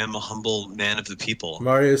am a humble man of the people.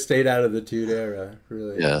 Mario stayed out of the Toad era,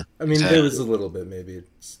 really. Yeah. I mean, there was a little bit, maybe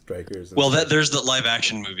Strikers. Well, there's the live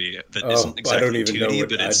action movie that isn't exactly Toady,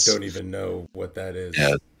 but I don't even know what that is.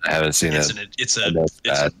 Yeah, I haven't seen it.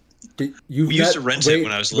 We used to rent it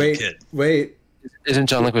when I was a little kid. Wait. Isn't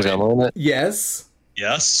John Leguizamo in it? Yes.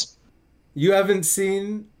 Yes. You haven't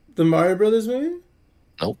seen the Mario Brothers movie?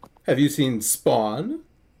 Nope. Have you seen Spawn?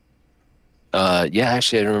 Yeah,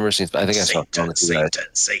 actually, I remember seeing. I think I saw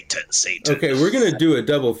Satan. Okay, we're gonna do a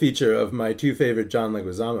double feature of my two favorite John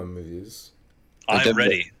Leguizamo movies. I'm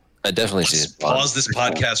ready. I definitely see it. Pause this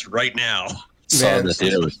podcast right now. I saw in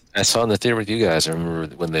the theater with you guys. I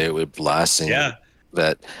remember when they were blasting. Yeah.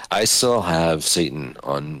 That I still have Satan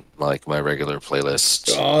on like my regular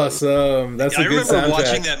playlist. Awesome. That's a good soundtrack. I remember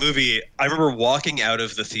watching that movie. I remember walking out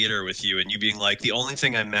of the theater with you and you being like, the only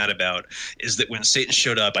thing I'm mad about is that when Satan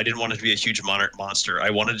showed up, I didn't want it to be a huge monster. I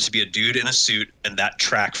wanted it to be a dude in a suit and that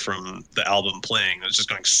track from the album playing. It was just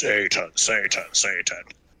going, Satan, Satan, Satan.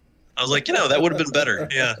 I was like, that would have been better.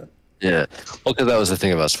 Yeah. Yeah. Well, because that was the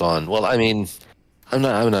thing about Spawn. Well, I mean, I'm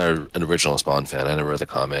not an original Spawn fan. I never read the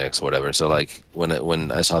comics or whatever. So like when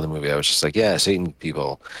I saw the movie, I was just like, yeah, Satan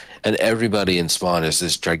people, and everybody in Spawn is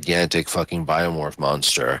this gigantic fucking biomorph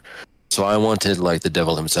monster. So I wanted like the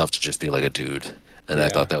devil himself to just be like a dude, and I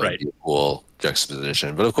thought that would be a cool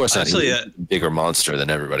juxtaposition. But of course, he's a bigger monster than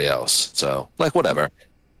everybody else. So like whatever.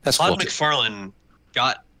 That's Todd cool. McFarlane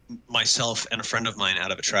got myself and a friend of mine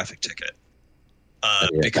out of a traffic ticket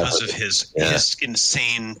because of his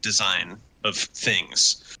insane design of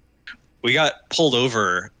things. We got pulled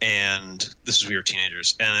over, and we were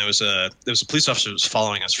teenagers, and there was a police officer who was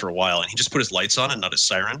following us for a while, and he just put his lights on and not his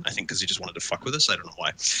siren, I think because he just wanted to fuck with us. I don't know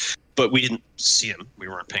why, but we didn't see him. We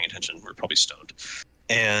weren't paying attention. We were probably stoned.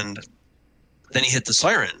 And then he hit the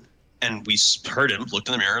siren, and we heard him, looked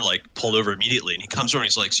in the mirror, like pulled over immediately, and he comes over and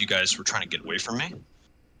he's like, so you guys were trying to get away from me? And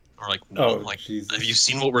we're like, no. Jesus. Have you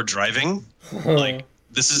seen what we're driving? Like,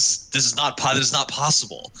 this is not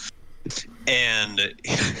possible. And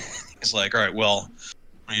he's like, all right, well,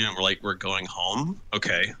 we're like, we're going home.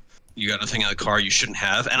 Okay. You got nothing in the car you shouldn't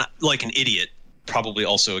have. And like an idiot, probably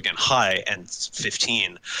also, again, high and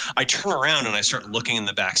 15, I turn around and I start looking in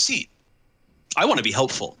the back seat. I want to be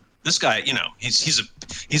helpful. this guy,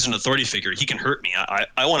 he's an authority figure. He can hurt me.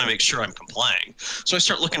 I want to make sure I'm complying. So I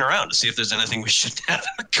start looking around to see if there's anything we should have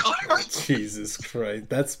in the car. Jesus Christ,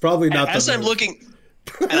 that's probably not. As I'm looking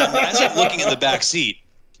in the back seat,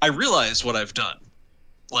 I realize what I've done.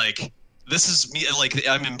 Like, this is me. Like,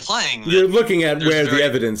 I'm implying that you're looking at where the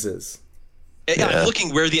evidence is. Yeah. I'm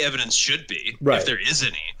looking where the evidence should be, if there is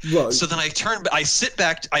any. Well, so then I sit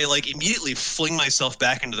back, I immediately fling myself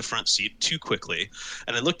back into the front seat too quickly,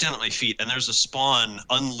 and I look down at my feet, and there's a Spawn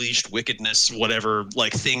unleashed wickedness, whatever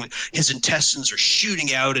thing. His intestines are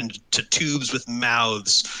shooting out into tubes with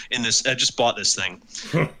mouths in this. I just bought this thing,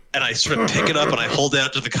 and I sort of pick it up and I hold it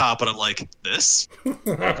out to the cop, and I'm like, "This?"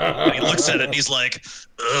 And he looks at it and he's like,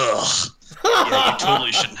 "Ugh." Yeah, you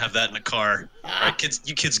totally shouldn't have that in a car. All right, kids,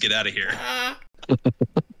 you kids get out of here.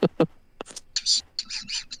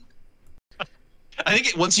 I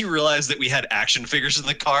think once he realized that we had action figures in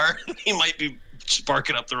the car, he might be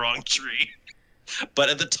barking up the wrong tree. But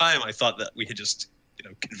at the time, I thought that we had just,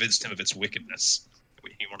 convinced him of its wickedness.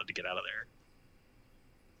 He wanted to get out of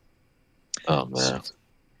there. Oh, man. So,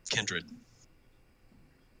 Kindred.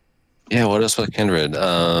 Yeah, what else with Kindred?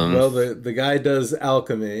 Well, the guy does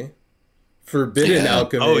alchemy. Forbidden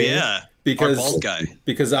alchemy. Oh yeah, because our bald guy.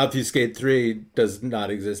 Because Obfuscate 3 does not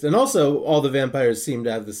exist, and also all the vampires seem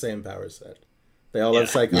to have the same power set. They all have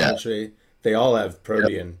psychometry. Yeah. They all have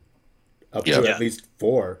protean, up to at least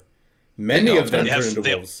 4. Many of them turn into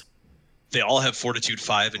wolves. They all have Fortitude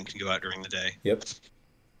 5 and can go out during the day. Yep.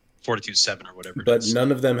 Fortitude 7 or whatever. But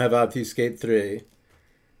none of them have Obfuscate 3.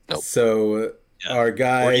 Nope. So our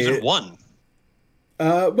guy, or even 1.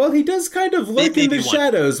 Well, he does kind of lurk in the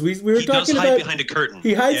shadows. We were talking about behind a curtain.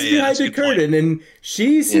 He hides behind a curtain, and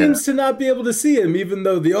she seems to not be able to see him, even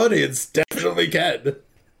though the audience definitely can.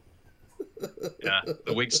 Yeah,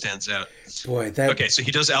 the wig stands out. Boy, okay, so he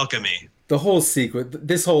does alchemy. The whole sequence,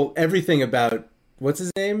 everything about what's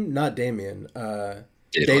his name? Not Damien.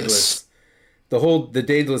 Daedalus. The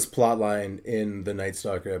Daedalus plotline in the Night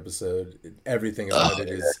Stalker episode. Everything about it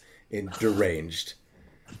is deranged.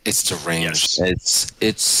 It's deranged. Yes.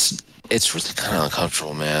 It's really kind of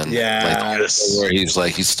uncomfortable, man. Yeah. Where he's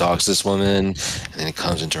like, he stalks this woman, and then he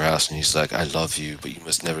comes into her house, and he's like, "I love you, but you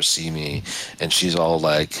must never see me." And she's all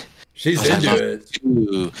like, "She's into it."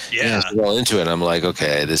 Yeah, she's all into it. And I'm like,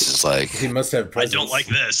 okay, this is like. He must have presence. I don't like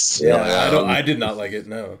this. Yeah, I did not like it.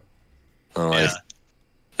 No.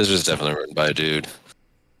 This was definitely written by a dude.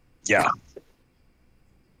 Yeah.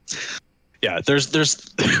 Yeah. There's.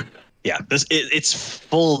 Yeah, it's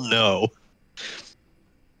full no.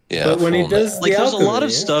 Yeah, but when he does, there's a lot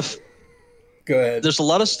of stuff. Go ahead. There's a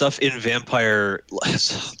lot of stuff in Vampire.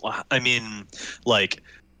 I mean,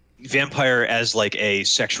 Vampire as a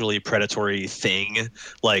sexually predatory thing.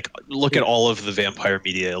 Look at all of the vampire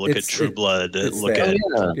media. Look at True Blood. Look at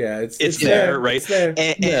it's there, right? It's there.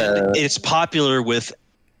 And it's popular with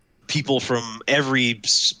people from every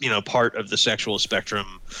part of the sexual spectrum.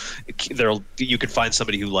 You could find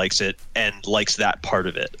somebody who likes it and likes that part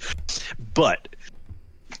of it, but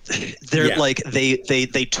they're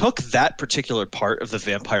they took that particular part of the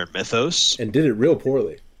vampire mythos and did it real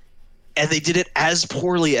poorly, and they did it as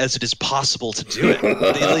poorly as it is possible to do it.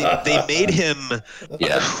 They made him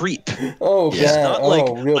a creep. He's not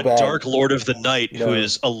a dark lord of the night who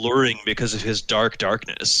is alluring because of his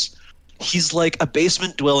darkness. He's like a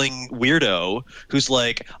basement-dwelling weirdo who's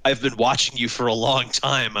like, "I've been watching you for a long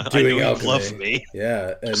time. I know you love me."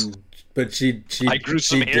 Yeah, but she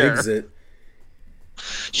digs it.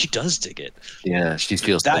 She does dig it. Yeah, she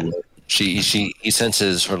feels that. He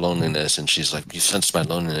senses her loneliness, and she's like, "You sense my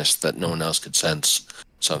loneliness that no one else could sense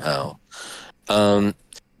somehow."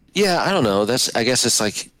 Yeah, I don't know. I guess it's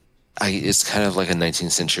like. It's kind of like a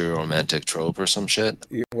 19th century romantic trope or some shit.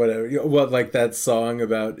 Whatever. What, like that song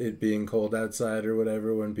about it being cold outside or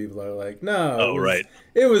whatever, when people are like, "No,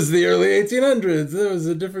 it was the early 1800s. It was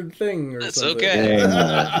a different thing." Or That's something. Okay.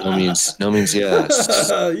 Yeah, no means yes.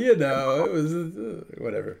 It was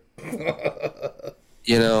whatever.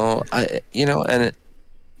 And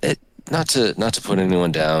it not to put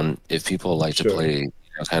anyone down. If people like to play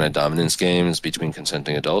kind of dominance games between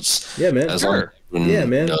consenting adults, man.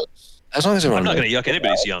 As long as everyone I'm not going to yuck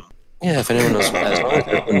anybody's yum. Yeah, if anyone knows, as long as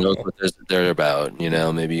everyone knows what they're about,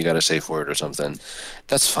 maybe you got a safe word or something.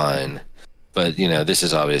 That's fine. But this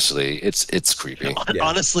is obviously it's creepy.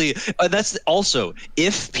 Honestly, that's also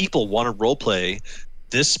if people want to role play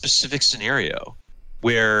this specific scenario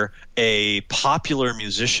where a popular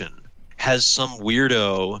musician has some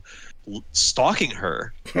weirdo stalking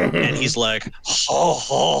her and he's like, ho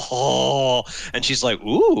ho ho, and she's like,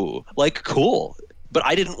 ooh, cool. but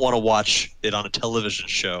I didn't want to watch it on a television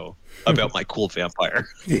show about my cool vampire.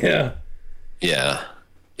 Yeah.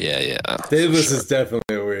 Davis is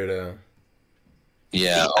definitely a weirdo.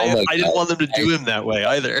 Yeah, I didn't want them to do him that way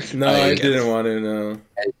either. No, I didn't want to. No.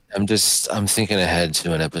 I'm thinking ahead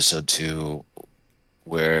to an episode 2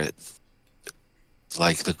 where,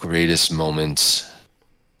 like, the greatest moments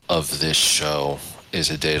of this show is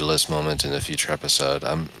a Daedalus moment in a future episode.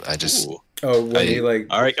 Ooh. Oh, when he like.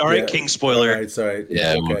 All right, King spoiler. All right, sorry.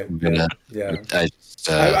 Yeah. Okay.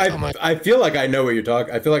 I feel like I know what you're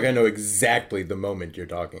talking. I feel like I know exactly the moment you're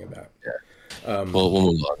talking about. Yeah. We'll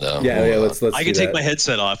move on though. Yeah. Let's. I can take my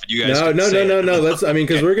headset off, and you guys. No. Let's. I mean,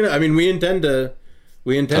 because we're gonna. I mean, we intend to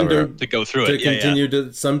go through it. To continue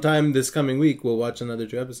to sometime this coming week. We'll watch another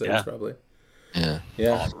 2 episodes probably. Yeah.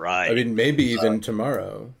 All right. I mean, maybe even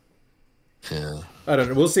tomorrow. Yeah. I don't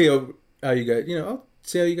know. We'll see how you guys. I'll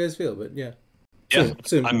see how you guys feel. But yeah.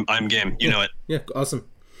 Soon. I'm game. You know it. Yeah. Awesome.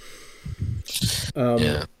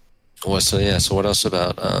 Yeah. Well, so what else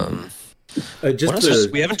about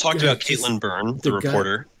we haven't talked about Caitlin Byrne, the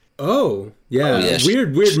reporter. Oh, yeah.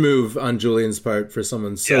 Weird move on Julian's part for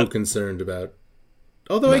someone so concerned about.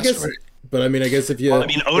 Although I guess, but I mean, I guess if you,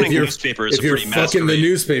 owning a newspaper is a pretty fucking masquerade. the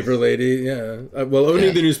newspaper lady,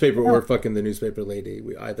 owning the newspaper or fucking the newspaper lady,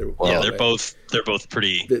 they're both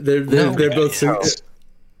pretty. They're both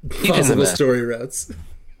possible story routes.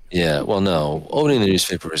 Yeah, well, no, owning the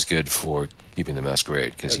newspaper is good for keeping the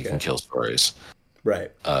masquerade because you can kill stories.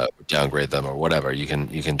 Right. Downgrade them or whatever. You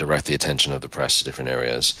can direct the attention of the press to different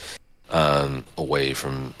areas, away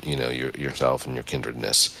from yourself and your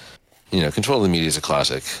kindredness. Control of the media is a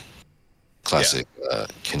classic.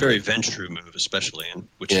 Very Ventrue move, especially in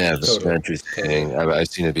which the Ventrue thing. I've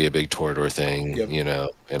seen it be a big Toreador thing. Yep.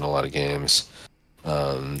 In a lot of games.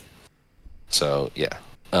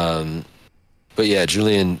 But yeah,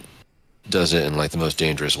 Julian does it in like the most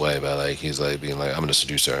dangerous way by like he's like being like I'm gonna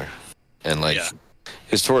seduce her, and like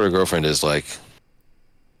his Toreador girlfriend is like,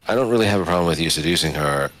 I don't really have a problem with you seducing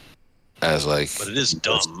her, as like, but it is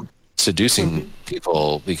dumb seducing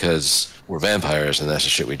people because we're vampires and that's the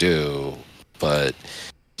shit we do. But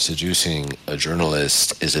seducing a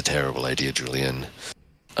journalist is a terrible idea, Julian.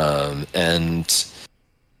 I'm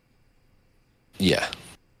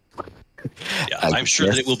sure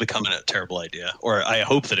that it will become a terrible idea, or I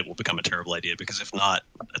hope that it will become a terrible idea, because if not,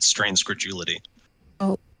 that strains credulity.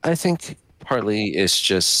 Well, I think partly it's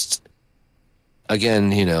just,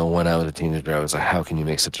 again, when I was a teenager, I was like, how can you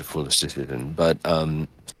make such a foolish decision? But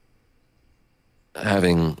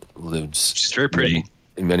having lived she's very pretty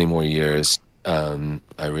many more years,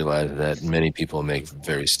 I realized that many people make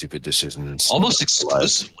very stupid decisions almost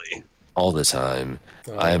exclusively all the time.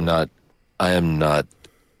 I am not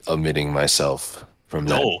omitting myself from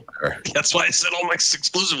that. No, that's why I said almost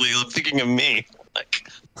exclusively. I'm thinking of me, like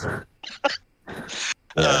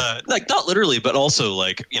not literally, but also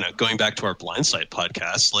like going back to our Blindside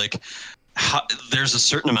podcast, like there's a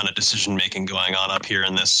certain amount of decision making going on up here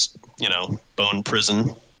in this bone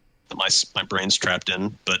prison that my brain's trapped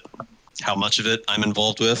in, but how much of it I'm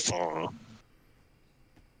involved with.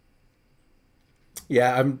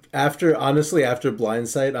 Yeah, I'm after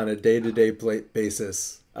Blindside on a day-to-day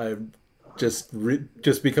basis. I'm just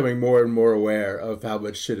becoming more and more aware of how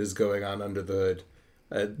much shit is going on under the hood.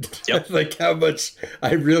 And like how much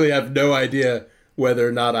I really have no idea whether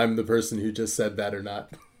or not I'm the person who just said that or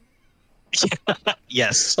not.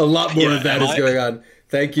 Yes. A lot more of that is going on.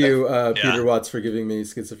 Thank you, Peter Watts, for giving me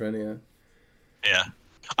schizophrenia. Yeah.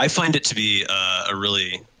 I find it to be a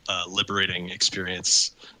really liberating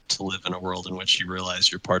experience to live in a world in which you realize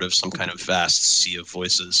you're part of some kind of vast sea of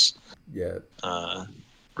voices. Yeah.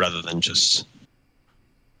 Rather than just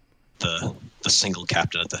the single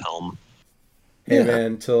captain at the helm. Hey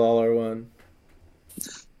man, till all are one.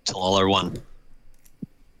 Till all are one.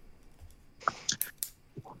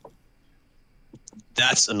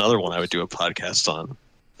 That's another one I would do a podcast on,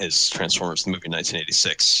 is Transformers the movie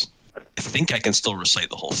 1986. I think I can still recite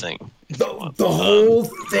the whole thing. The whole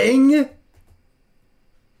thing?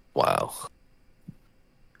 Wow.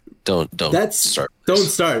 Don't start. Don't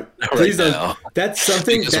start. Please don't. Now. That's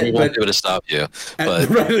something because we won't be able to stop you. But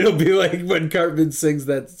right, it'll be like when Cartman sings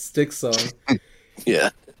that Styx song.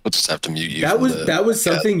 Yeah, we'll just have to mute you. That was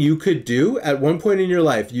something you could do at one point in your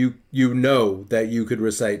life. You know that you could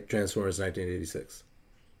recite Transformers 1986.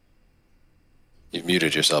 You've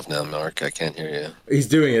muted yourself now, Mark. I can't hear you. He's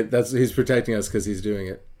doing it. He's protecting us because he's doing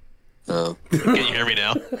it. Oh. Can you hear me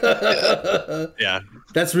now? Yeah.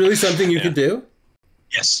 That's really something you could do?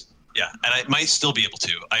 Yes. Yeah, and I might still be able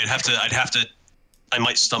to. I'd have to I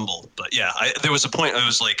might stumble, but yeah, there was a point I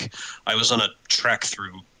was on a trek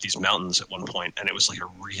through these mountains at one point, and it was like a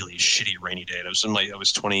really shitty rainy day. And I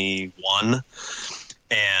was 21,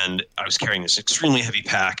 and I was carrying this extremely heavy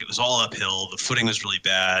pack. It was all uphill. The footing was really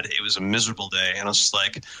bad. It was a miserable day, and I was just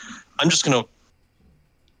like, I'm just gonna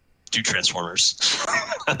do Transformers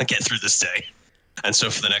and get through this day. And so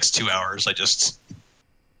for the next 2 hours, I just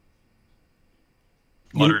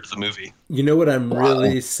muttered the movie. You know what I'm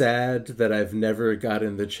really sad that I've never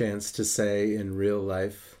gotten the chance to say in real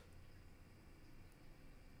life?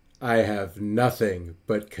 I have nothing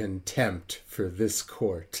but contempt for this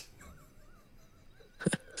court.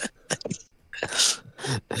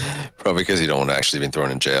 Probably because you don't want to actually be thrown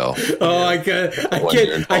in jail. Oh, I can't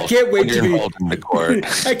wait to be in the court.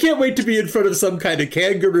 I can't wait to be in front of some kind of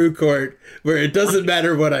kangaroo court where it doesn't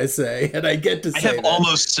matter what I say, and I get to say I have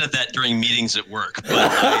almost said that during meetings at work, but I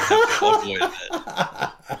have avoided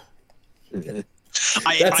it.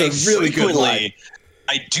 That's a really good line.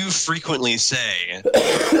 I do frequently say,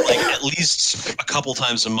 like at least a couple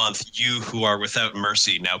times a month, you who are without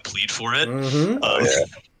mercy now plead for it.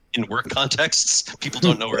 Mm-hmm. In work contexts, people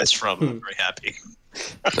don't know where it's from. I'm very happy.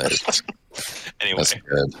 Nice. Anyway. That's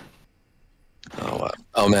good. Oh wow.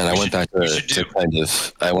 Oh man, I went back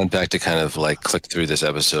to kind of like click through this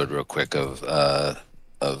episode real quick of the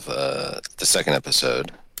second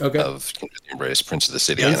episode of Embrace, Prince of the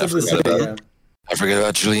City. I forget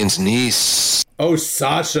about Julian's niece. Oh,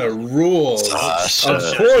 Sasha rules.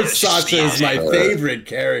 Of course, Sasha is my favorite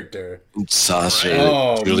character. Sasha.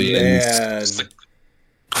 Oh, Julian's man.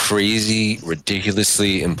 Crazy,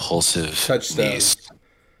 ridiculously impulsive niece.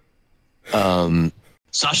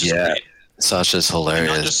 Sasha's great. Sasha's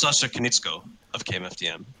hilarious. And not just Sasha Knitsko of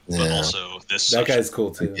KMFDM, but also this. That guy's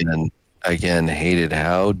cool too. Again, hated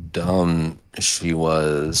how dumb she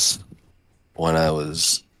was when I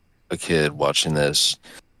was a kid watching this,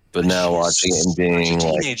 but now watching it and being like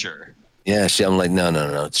a teenager. Yeah, I'm like, no.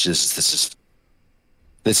 It's just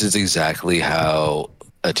this is exactly how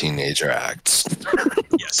a teenager acts.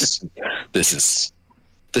 Yes. This is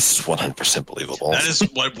 100% believable. That is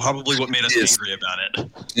probably what made us angry about it.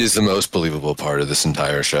 It is the most believable part of this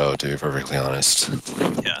entire show, to be perfectly honest.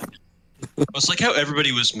 Yeah. It's like how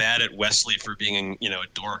everybody was mad at Wesley for being, a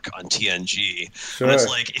dork on TNG. Sure, and it's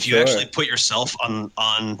like, if you actually put yourself on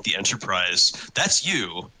the Enterprise, that's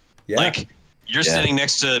you. Yeah. Like, you're sitting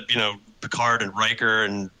next to, Picard and Riker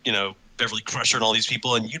and, Beverly Crusher and all these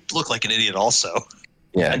people, and you look like an idiot also.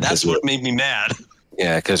 Yeah, and that's what made me mad.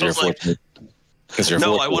 Yeah, because you're 14. Because you're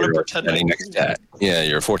I want to pretend.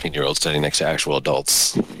 You're a 14-year-old standing next to actual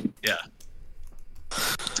adults. Yeah.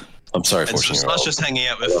 I'm sorry, 14-year-olds. So just hanging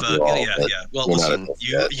out with. Well, listen,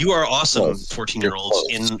 you are awesome, 14-year-olds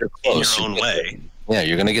in your own way. Yeah,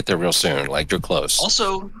 you're gonna get there real soon. Like, you're close.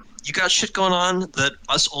 Also, you got shit going on that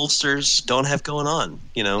us oldsters don't have going on.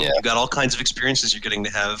 You got all kinds of experiences you're getting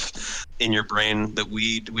to have in your brain that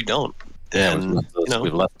we don't. Yeah,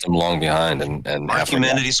 we've left them long behind, and our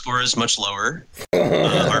humanity score is much lower.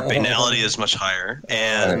 Our banality is much higher,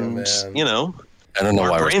 and I don't know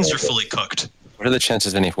our why brains are fully cooked. What are the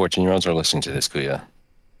chances any 14-year-olds are listening to this, Kuya?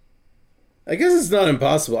 I guess it's not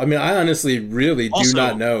impossible. I mean, I honestly really do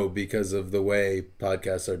not know because of the way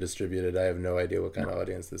podcasts are distributed. I have no idea what kind of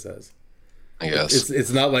audience this has. I guess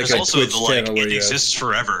it's not like a Twitch channel where it exists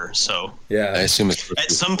forever. So yeah, I assume it's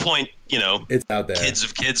at some point, it's out there. Kids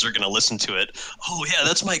of kids are going to listen to it. Oh yeah,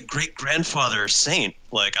 that's my great grandfather Saint.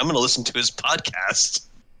 Like, I'm going to listen to his podcast.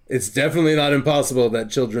 It's definitely not impossible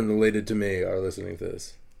that children related to me are listening to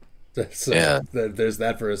this. So there's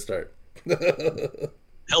that for a start.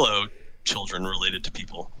 Hello, children related to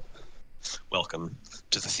people. Welcome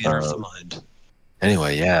to the theater of the mind.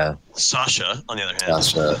 Anyway, yeah. Sasha, on the other hand,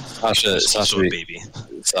 Sasha, a baby.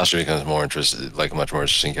 Sasha becomes more interested, like a much more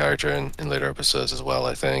interesting character in later episodes as well.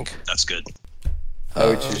 I think that's good.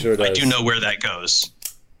 She sure does. I do know where that goes.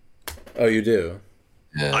 Oh, you do?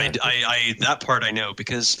 Yeah. I that part I know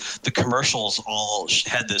because the commercials all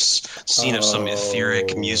had this scene of some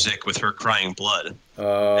etheric music with her crying blood,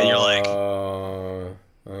 and you're like,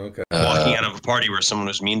 okay, walking out of a party where someone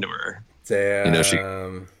was mean to her.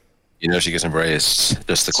 Damn. She gets embraced.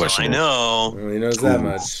 Just the question. I know. Well, he knows that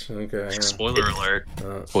much. Okay. Spoiler alert.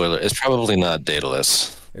 Spoiler. It's probably not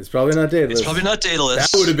Daedalus. It's probably not Daedalus. It's probably not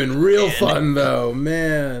Daedalus. That would have been real fun, though,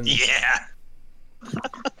 man. Yeah.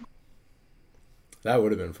 That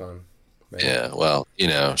would have been fun. Man. Yeah. Well,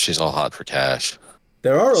 she's all hot for cash.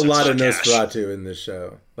 There are a lot of Nosferatu in this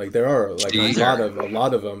show. Like, there are like a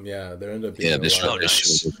lot of them. Yeah, there end up being Are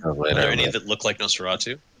there any that look like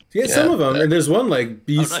Nosferatu? Yeah, some of them, and there's one like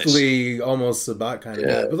beastly, almost Sabat kind of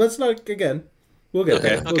guy. But let's not again. We'll get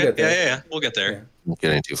there. Okay. We'll get there. Yeah. We'll get there. Yeah. Not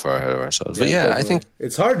getting too far ahead of ourselves. But yeah, I think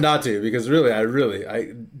it's hard not to, because really,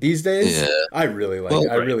 these days, I really like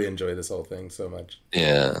it. I really enjoy this whole thing so much.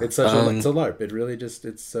 Yeah. It's such it's a LARP. It really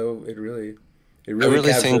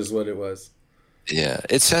captures what it was. Yeah.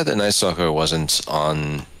 It's sad that Night Stalker wasn't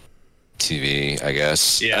on TV, I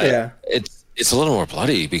guess. Yeah. It's a little more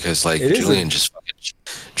bloody because like Julian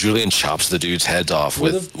chops the dude's head off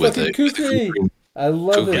with a kukri. I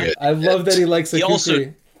love it. I love that he likes a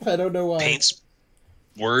kukri. I don't know why. Paints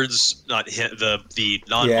words, not the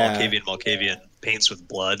non-Malkavian paints with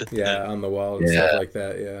blood. Yeah, on the wall and stuff like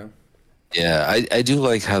that. Yeah. Yeah, I do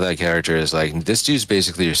like how that character is like, this dude's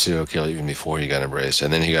basically your serial killer even before he got embraced,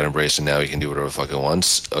 and then he got embraced, and now he can do whatever the fuck he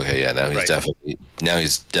wants. Okay, yeah, now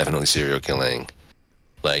he's definitely serial killing.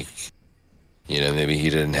 Like, maybe he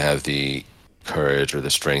didn't have the courage or the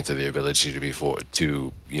strength or the ability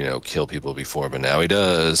to kill people before, but now he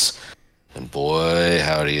does. And boy,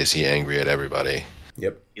 howdy, is he angry at everybody.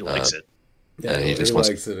 Yep, he likes it. Yeah, he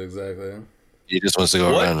likes it exactly. He just wants to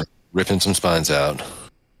go around ripping some spines out.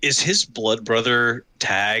 Is his blood brother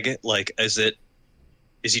Tag like? Is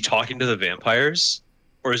he talking to the vampires,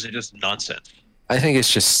 or is it just nonsense? I think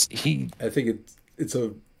it's just I think it's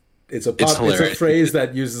a phrase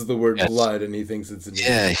that uses the word blood, and he thinks it's a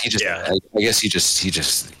I guess he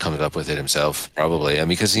just comes up with it himself, probably. I mean,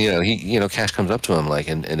 because Cash comes up to him like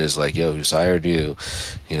and is like, "Yo, who sired you?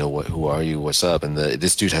 Who are you? What's up?" And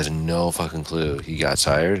this dude has no fucking clue. He got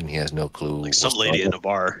sired, and he has no clue. Like some lady in a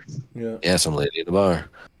bar. Yeah, some lady in a bar,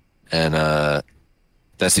 and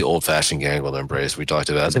that's the old-fashioned gangle embrace we talked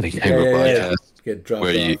about in the gangle podcast,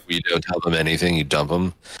 where you don't tell them anything, you dump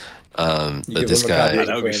them. But this guy,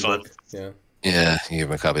 that would be fun. Yeah, you give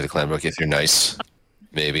him a copy of the clan book if you're nice,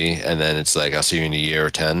 maybe, and then it's like, I'll see you in a year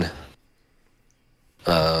or 10.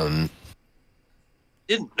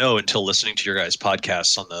 Didn't know until listening to your guys'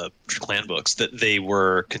 podcasts on the clan books that they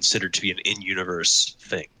were considered to be an in-universe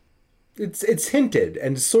thing. It's hinted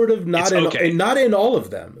and sort of not in all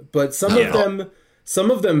of them, but some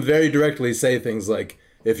of them very directly say things like,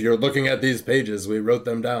 if you're looking at these pages, we wrote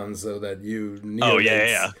them down so that you knew. Oh,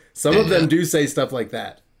 yeah. Some of them do say stuff like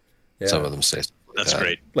that. Yeah. Some of them say stuff like That's that.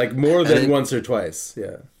 great. Like more than once or twice.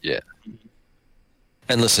 Yeah. Yeah.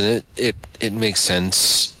 And listen, it makes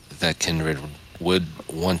sense that Kindred would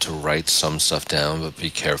want to write some stuff down, but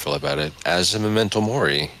be careful about it as a memento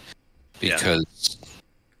mori, because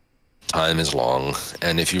time is long,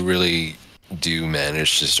 and if you really do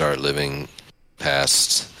manage to start living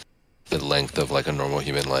past the length of like a normal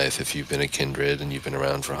human life, if you've been a Kindred and you've been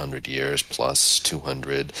around for 100 years plus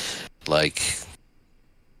 200, like,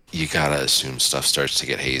 you gotta assume stuff starts to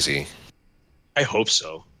get hazy. I hope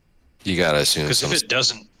so. You gotta assume, because if it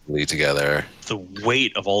doesn't lead together, the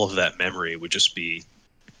weight of all of that memory would just be.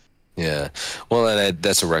 Yeah, well, and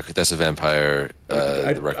that's a record. That's a vampire.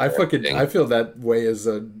 I feel that way as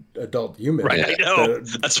an adult human. Right, I know.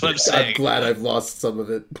 That's what I'm saying. I'm glad I've lost some of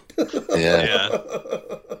it. Yeah.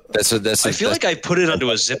 I feel like I put it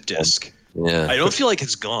onto a zip disk. Yeah. I don't feel like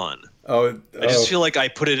it's gone. I just feel like I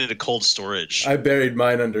put it into cold storage. I buried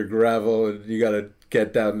mine under gravel, and you got to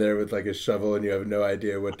get down there with like a shovel, and you have no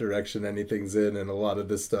idea what direction anything's in, and a lot of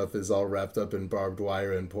this stuff is all wrapped up in barbed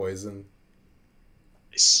wire and poison.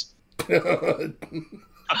 Nice. Nice.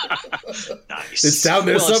 It's down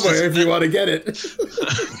there somewhere if you want to get it.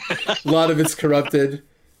 A lot of it's corrupted.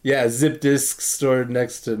 Yeah, zip disks stored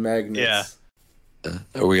next to magnets. Yeah.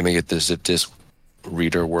 Are we gonna get the zip disk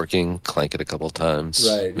reader working? Clank it a couple times.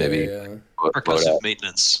 Right. Maybe. Yeah. Percussive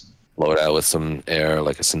maintenance. Blow it out with some air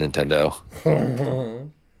like it's a Nintendo.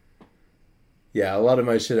 Yeah, a lot of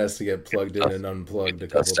my shit has to get plugged in and unplugged a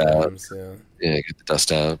couple times. Yeah, get the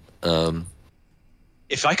dust out.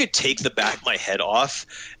 If I could take the back of my head off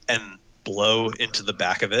and blow into the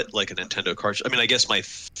back of it like a Nintendo cartridge. I mean, I guess my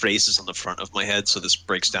face is on the front of my head, so this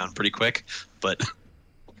breaks down pretty quick. But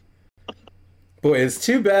boy, it's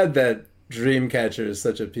too bad that Dreamcatcher is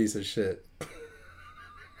such a piece of shit.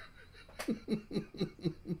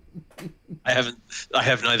 I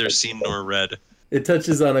have neither seen nor read. It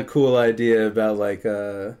touches on a cool idea about like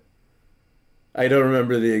I don't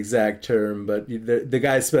remember the exact term, but the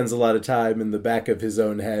guy spends a lot of time in the back of his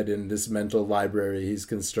own head in this mental library he's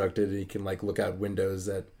constructed, and he can like look out windows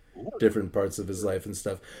at different parts of his life and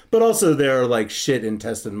stuff. But also there are like shit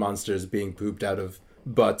intestine monsters being pooped out of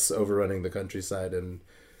butts overrunning the countryside, and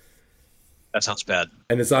that sounds bad.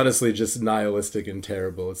 And it's honestly just nihilistic and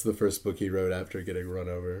terrible. It's the first book he wrote after getting run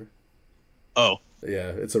over. Oh.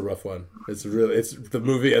 Yeah, it's a rough one. It's the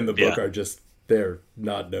movie and the book are just, they're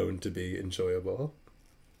not known to be enjoyable.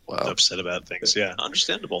 upset about things. Yeah,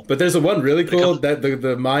 understandable. But there's a one really cool that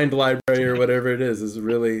the mind library or whatever it is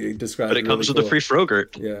really described. But it comes with a free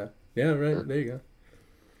Frogurt. Yeah, right. There you go.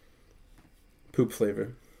 Poop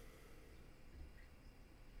flavor.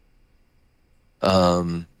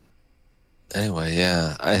 Anyway,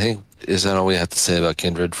 yeah, I think is that all we have to say about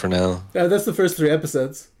Kindred for now? Yeah, that's the first 3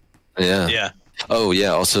 episodes. Yeah. Oh yeah.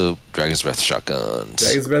 Also, Dragon's Breath shotguns.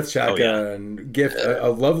 Dragon's Breath shotgun gift, a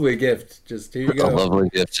lovely gift. Just here you go. A lovely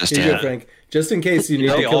gift. Just here you go, Frank. Just in case you need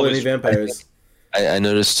to kill any vampires. I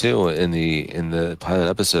noticed too in the pilot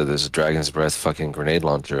episode, there's a Dragon's Breath fucking grenade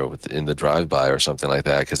launcher in the drive-by or something like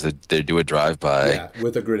that, because they do a drive-by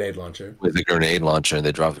with a grenade launcher. With a grenade launcher, and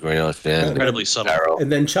they drop the grenade launcher in. Incredibly subtle.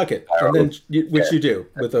 And then chuck it, and then which you do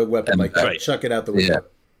with a weapon like that. Right. Chuck it out the window.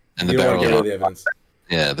 And the barrel is the evidence.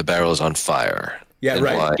 Yeah, the barrel is on fire. Yeah,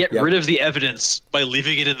 right. Get rid of the evidence by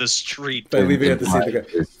leaving it in the street. By leaving it at the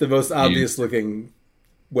scene. The most obvious looking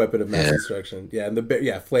weapon of mass destruction. Yeah,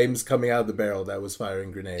 and flames coming out of the barrel that was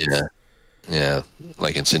firing grenades. Yeah,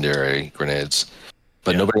 like incendiary grenades.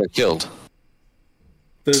 But nobody got killed.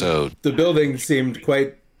 The building seemed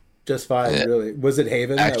quite just fine, really. Was it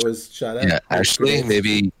Haven that was shot at? Yeah, actually,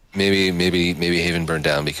 maybe Haven burned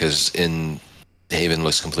down, because Haven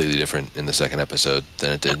looks completely different in the second episode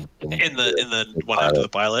than it did in the one after the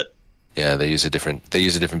pilot. Yeah, they use a different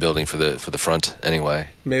building for the front anyway.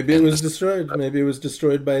 Maybe it was destroyed. Maybe it was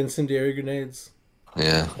destroyed by incendiary grenades.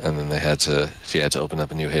 Yeah, and then she had to open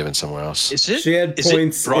up a new Haven somewhere else. She had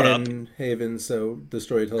points in Haven, so the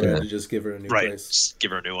storyteller had to just give her a new place. Just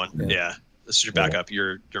give her a new one. Yeah. This is your backup.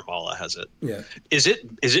 Your Mala has it. Yeah. Is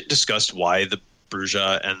it discussed why the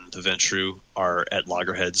Bruja and the Ventru are at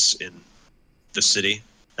loggerheads in the city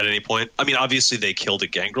at any point? I mean, obviously they killed a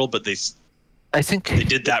gangrel, but I think they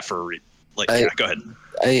did that for a reason. Go ahead.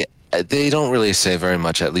 They don't really say very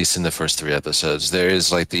much, at least in the first 3 episodes. There is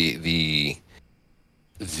like the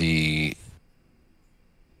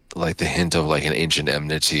hint of like an ancient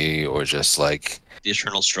enmity, or just like the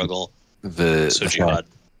eternal struggle. The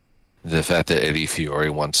fact that Eddie Fiore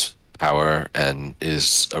wants power and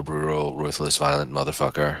is a brutal, ruthless, violent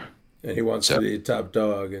motherfucker. And he wants to be top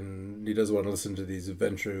dog, and he doesn't want to listen to these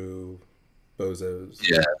Ventru bozos.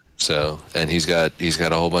 Yeah. So, and he's got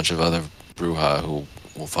a whole bunch of other Bruja who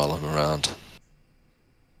will follow him around.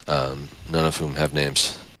 None of whom have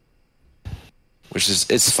names.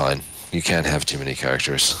 It's fine. You can't have too many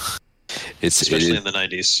characters. Especially in the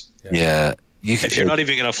 90s. Yeah. If you're not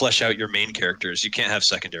even going to flesh out your main characters, you can't have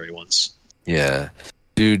secondary ones. Yeah.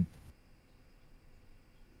 Dude,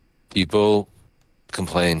 people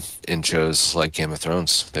complain in shows like Game of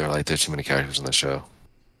Thrones. They were like, there's too many characters in the show.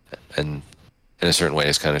 And in a certain way,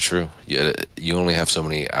 it's kind of true. You only have so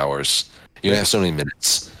many hours. You only have so many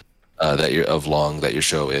minutes that your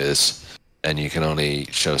show is, and you can only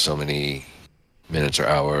show so many minutes or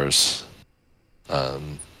hours.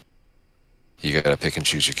 You gotta pick and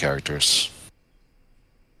choose your characters.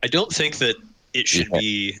 I don't think that it should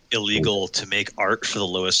be illegal to make art for the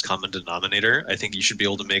lowest common denominator. I think you should be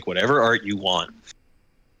able to make whatever art you want.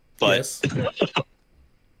 But yes.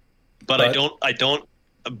 but I don't.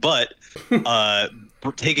 But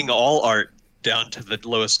taking all art down to the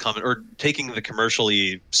lowest common, or taking the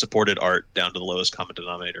commercially supported art down to the lowest common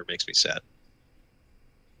denominator, makes me sad.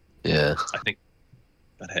 Yeah, I think.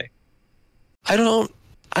 But hey, I don't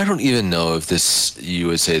even know if you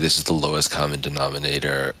would say this is the lowest common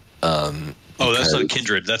denominator. That's not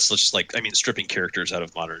Kindred. That's just stripping characters out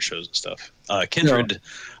of modern shows and stuff. Kindred,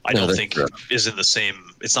 I don't think is in the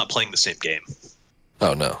same. It's not playing the same game.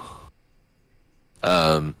 Oh no.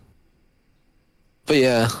 But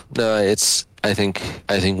yeah, no, I think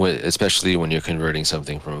especially when you're converting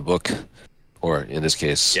something from a book, or in this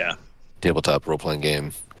case, tabletop role playing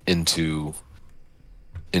game into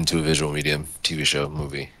a visual medium, TV show,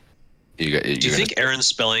 movie. Do you think Aaron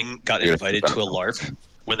Spelling got invited to a LARP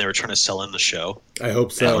when they were trying to sell him the show? I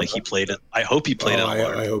hope so. And, he played it. I hope he played it.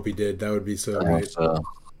 I hope he did. That would be so great.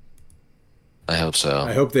 I hope so.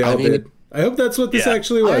 I hope they all did. I hope that's what this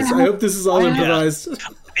actually was. I hope this is all improvised.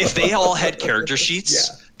 If they all had character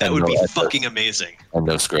sheets, that would be fucking amazing. And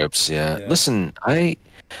no scripts, yeah. Listen, I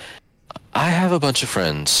have a bunch of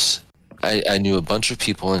friends. I knew a bunch of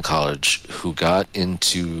people in college who got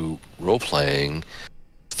into role-playing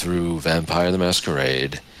through Vampire the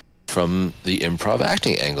Masquerade from the improv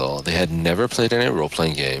acting angle. They had never played any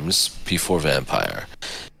role-playing games before Vampire.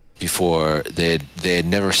 Before they had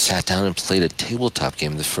never sat down and played a tabletop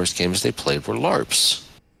game. The first games they played were LARPs.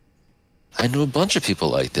 I knew a bunch of people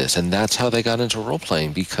like this, and that's how they got into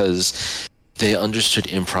role-playing, because they understood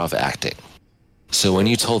improv acting. So when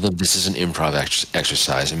you told them this is an improv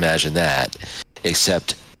exercise, imagine that,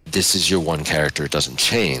 except this is your one character, it doesn't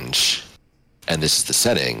change, and this is the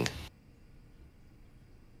setting.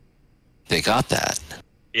 They got that.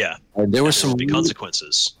 Yeah. And there were some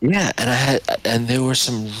consequences. Yeah, and there were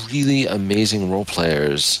some really amazing role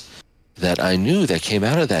players that I knew that came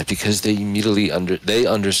out of that, because they immediately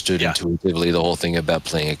understood intuitively the whole thing about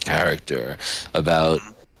playing a character, about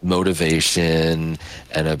motivation,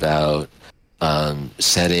 and about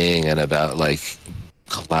setting, and about like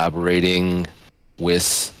collaborating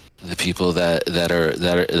with the people that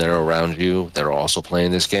are around you that are also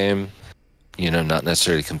playing this game. Not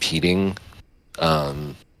necessarily competing.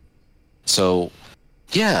 So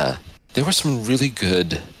yeah, there were some really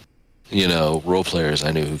good role players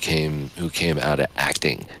I knew who came out of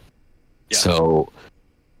acting. Yeah. So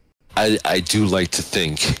I do like to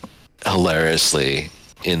think hilariously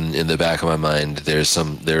in the back of my mind there is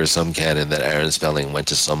some canon that Aaron Spelling went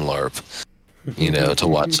to some LARP to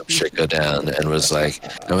watch some shit go down and was like,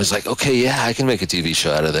 okay, yeah, I can make a TV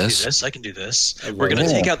show out of this. I can do this. We're gonna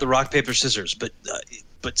take out the rock paper scissors,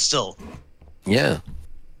 but still. Yeah.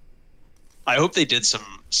 I hope they did some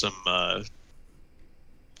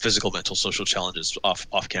physical, mental, social challenges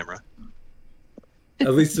off camera.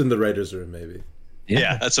 At least in the writers' room, maybe.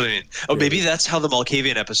 Yeah, that's what I mean. Oh, maybe that's how the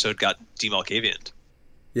Malkavian episode got demalkavianed.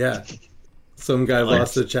 Yeah. Some guy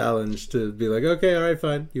lost a challenge to be like, okay, all right,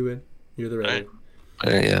 fine, you win. You're the writer.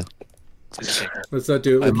 Yeah. Let's not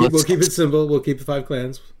do it. We'll keep it simple. We'll keep the 5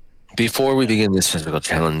 clans. Before we begin this physical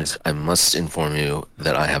challenge, I must inform you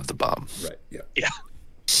that I have the bomb. Right, yeah. Yeah.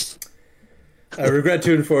 I regret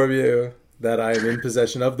to inform you that I am in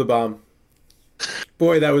possession of the bomb.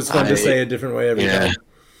 Boy, that was fun to say a different way every time.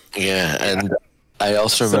 Yeah, and I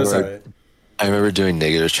also remember... I remember doing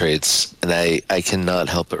negative traits, and I cannot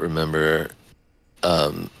help but remember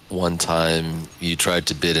one time you tried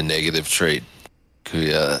to bid a negative trait,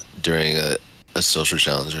 Kuya, during a social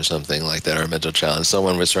challenge or something like that, or a mental challenge.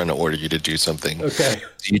 Someone was trying to order you to do something. Okay.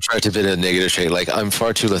 You tried to bid a negative trait, like, I'm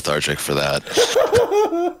far too lethargic for that.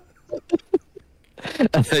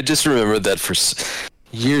 And I just remembered that for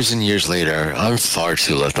years and years later, I'm far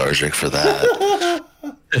too lethargic for that.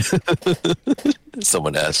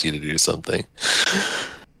 Someone asks you to do something.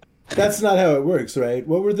 That's not how it works, right?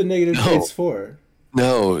 What were the negative traits for?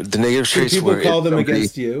 No, the negative traits were... People call them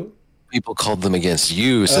against you? People called them against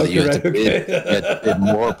you, so that you had to bid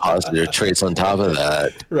more positive traits on top of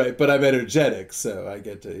that. Right, but I'm energetic, so I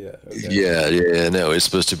get to, yeah. Okay. Yeah, no, it's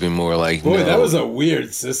supposed to be more like... Boy, that was a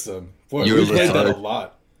weird system. Boy, we played that a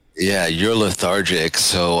lot. Yeah, you're lethargic,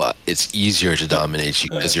 so it's easier to dominate you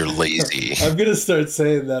because you're lazy. I'm going to start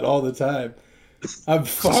saying that all the time. I'm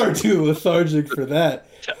far too lethargic for that.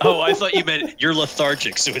 Oh, I thought you meant you're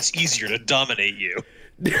lethargic, so it's easier to dominate you.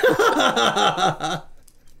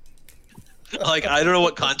 Like, I don't know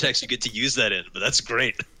what context you get to use that in, but that's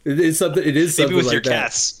great. It is something Maybe with like your that.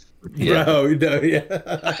 cats. Yeah. Bro, no, yeah.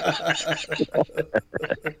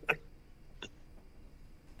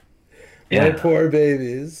 Yeah. My poor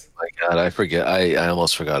babies. Oh my God, I forget. I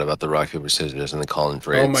almost forgot about the rock paper scissors and the calling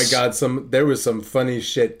traits. Oh my God, there was some funny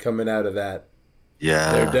shit coming out of that.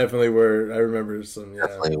 Yeah, there definitely were. I remember some. Yeah.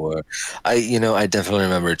 Definitely were. I definitely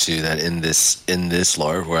remember too that in this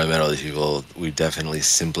LARP where I met all these people, we definitely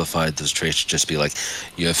simplified those traits to just be like,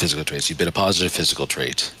 you have physical traits. You bid a positive physical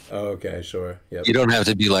trait. Oh, okay, sure. Yep. You don't have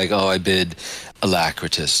to be like, oh, I bid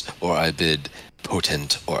alacritous, or I bid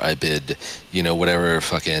potent, or I bid, whatever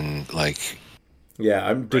fucking like. Yeah,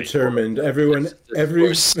 I'm determined.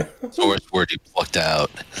 Every source word you plucked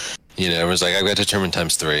out. It was like, I've got determined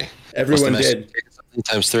times 3. Everyone did.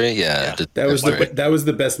 Times 3, yeah. That was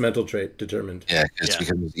the best mental trait, determined. Yeah, because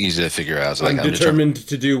it's easy to figure out. So I'm determined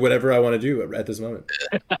to do whatever I want to do at this moment.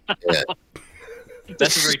 Yeah.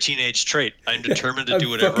 That's a very teenage trait. I'm determined to do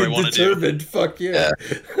whatever I want to do. Determined, fuck yeah.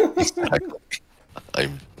 Exactly.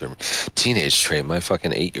 I'm teenage trait. My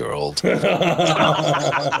fucking 8-year-old.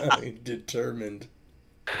 Determined.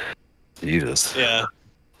 Jesus. Yeah.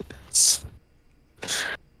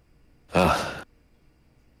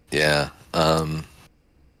 Yeah.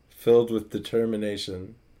 Filled with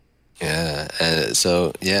determination. Yeah.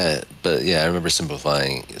 I remember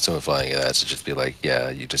simplifying that to just be like,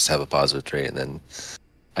 yeah, you just have a positive trait, and then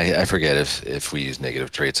I forget if we use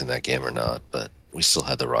negative traits in that game or not, but we still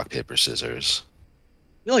had the rock paper scissors.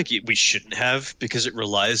 I feel like we shouldn't have, because it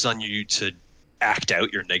relies on you to act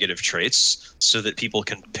out your negative traits so that people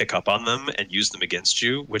can pick up on them and use them against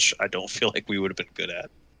you, which I don't feel like we would have been good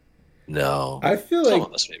at. No. I feel like... Some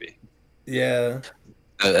of us, maybe. Yeah.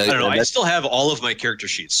 I don't know. I still have all of my character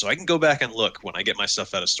sheets, so I can go back and look when I get my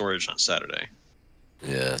stuff out of storage on Saturday.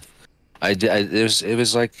 Yeah. It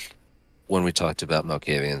was like when we talked about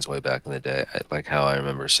Malkavians way back in the day, like how I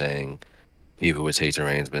remember saying people would take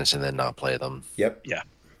derangements and then not play them. Yep. Yeah.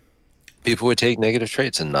 People would take negative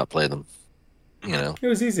traits and not play them. You know, it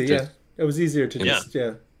was easy. Yeah, it was easier to just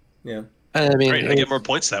yeah. I mean, great. I get more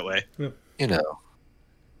points that way. You know,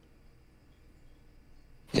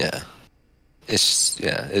 yeah. It's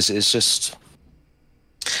just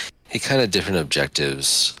he kind of different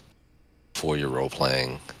objectives for your role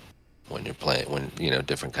playing when you're playing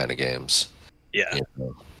different kind of games. Yeah. You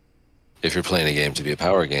know, if you're playing a game to be a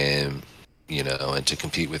power game, and to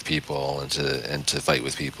compete with people and to fight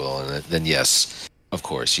with people, and then yes, of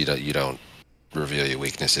course you don't reveal your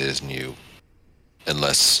weaknesses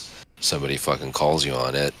unless somebody fucking calls you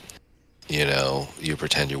on it. You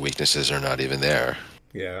pretend your weaknesses are not even there.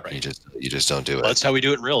 Yeah. You just don't do it. Well, that's how we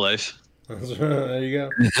do it in real life. There you go.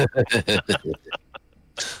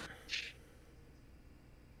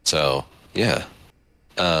 So yeah,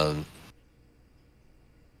 but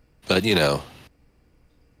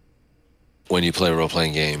when you play a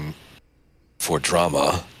role-playing game for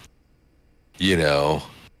drama,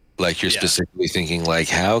 like you're specifically thinking like,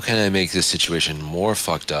 how can I make this situation more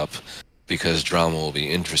fucked up because drama will be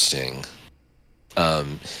interesting,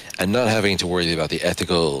 and not having to worry about the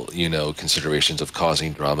ethical considerations of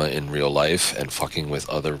causing drama in real life and fucking with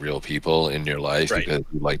other real people in your life because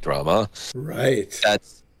you like drama. Right.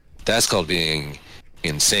 That's called being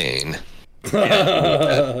insane.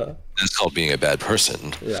 That's called being a bad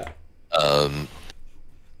person. Yeah.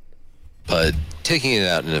 But taking it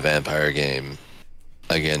out in a vampire game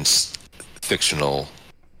against fictional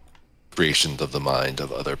creations of the mind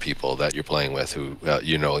of other people that you're playing with who,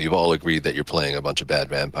 you've all agreed that you're playing a bunch of bad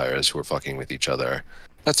vampires who are fucking with each other.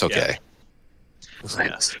 That's okay.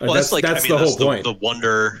 Yeah. Well, that's the whole point. The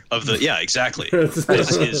wonder of the exactly. That's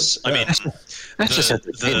just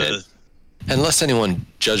entertainment. Unless anyone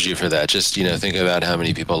judged you for that, just think about how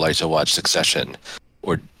many people like to watch Succession,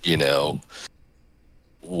 or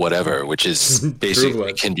whatever, which is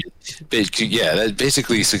basically Kindred.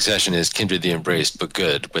 Basically Succession is Kindred the Embraced, but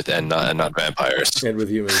good and not vampires and with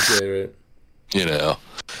humans. Right.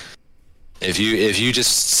 If you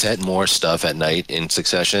just set more stuff at night in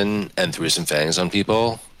Succession and threw some fangs on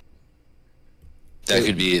people, that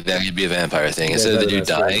could be a vampire thing. Instead of the dude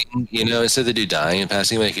dying, instead of the dude dying and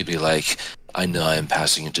passing away, it could be like, I know I am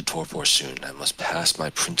passing into torpor soon. I must pass my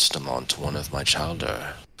princedom on to one of my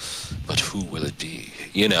childer. But who will it be?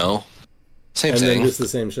 Same thing. And then just the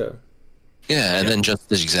same show. Yeah, and then just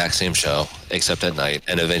the exact same show, except at night,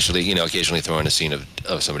 and eventually, occasionally throw in a scene of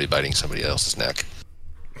somebody biting somebody else's neck.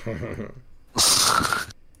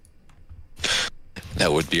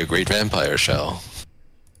 That would be a great vampire show.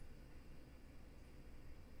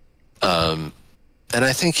 And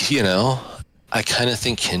I think, I kind of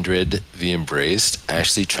think Kindred the Embraced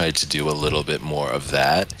actually tried to do a little bit more of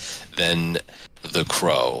that than The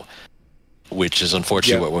Crow, which is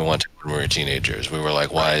unfortunately what we wanted when we were teenagers. We were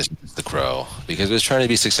like, why is this The Crow? Because it was trying to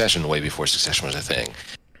be Succession way before Succession was a thing.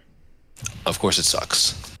 Of course it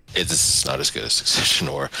sucks. It's not as good as Succession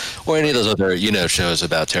or any of those other, shows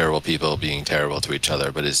about terrible people being terrible to each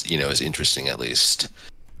other, but is interesting at least,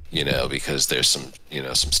 because there's some,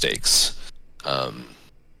 some stakes.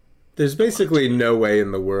 There's basically no way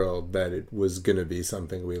in the world that it was going to be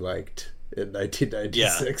something we liked in 1996.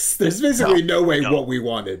 Yeah. There's basically no way what we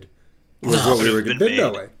wanted was what we were going to do.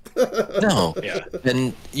 No way. No. Yeah.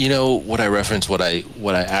 And what I referenced, what I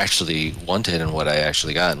actually wanted and what I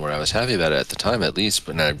actually got and what I was happy about it at the time, at least,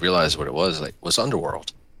 but then I realized what it was was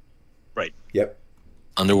Underworld. Right. Yep.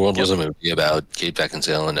 Underworld was a movie about Kate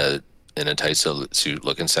Beckinsale in a tight suit,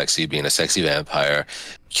 looking sexy, being a sexy vampire,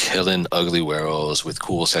 killing ugly werewolves with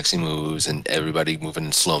cool, sexy moves, and everybody moving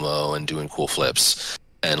in slow-mo and doing cool flips,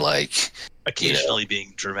 and occasionally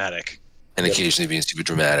being dramatic. And occasionally being super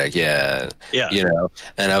dramatic, yeah.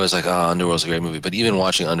 And I was like, oh, Underworld's a great movie. But even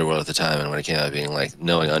watching Underworld at the time, and when it came out, being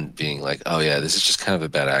like, oh yeah, this is just kind of a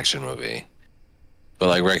bad action movie.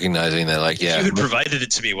 But recognizing that, if you had provided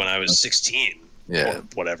it to me when I was 16, or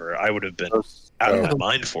whatever, I would have been out of my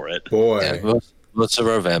mind for it. Boy, yeah, most of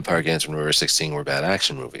our vampire games when we were 16 were bad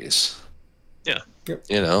action movies. Yeah,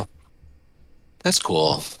 that's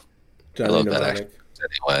cool. Johnny I love Mnemonic. bad action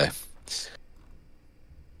anyway.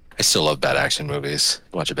 I still love bad action movies.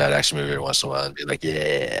 Watch a bad action movie every once in a while and be like,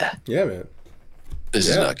 yeah, man, this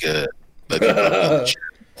is not good, but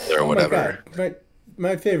or whatever.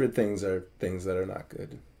 My favorite things are things that are not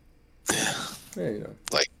good. Yeah,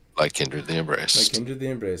 like Kindred the Embraced. Like Kindred the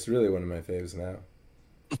Embraced, really one of my faves now.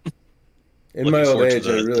 In my old age,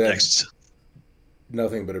 I really have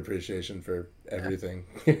nothing but appreciation for everything.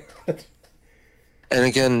 And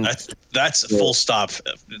again, that's a full stop.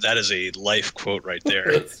 That is a life quote right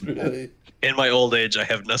there. That's really... In my old age, I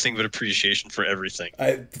have nothing but appreciation for everything.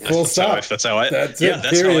 Full stop. That's how I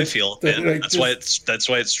feel, man. Like, that's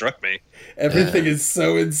why it struck me. Everything is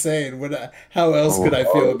so insane. How else could I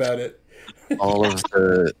feel about it? All of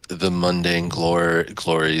the mundane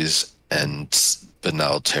glories and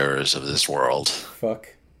banal terrors of this world. Fuck.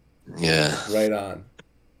 Yeah. Right on.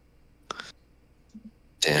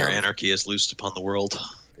 Damn. Your anarchy is loosed upon the world.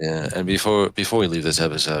 Yeah, and before we leave this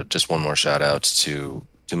episode, just one more shout out to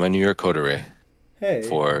my New York coterie. Hey.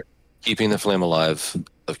 For keeping the flame alive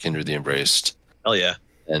of Kindred the Embraced. Hell yeah.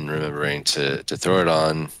 And remembering to throw it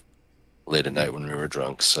on late at night when we were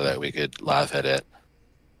drunk so that we could laugh at it.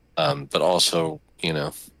 But also,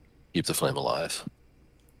 keep the flame alive.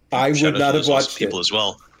 I would not have watched people as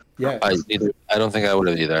well. Yeah. I don't think I would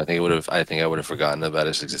have either. I think I would have forgotten about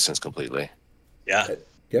its existence completely. Yeah.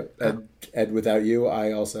 Yep. And without you,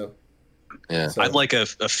 I also. Yeah. So. I'm like a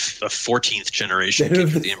 14th generation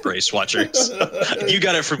Kindred the Embrace watcher. You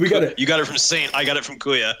got it from Saint. I got it from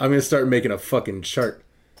Kuya. I'm gonna start making a fucking chart.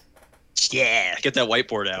 Yeah. Get that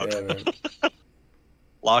whiteboard out. Yeah,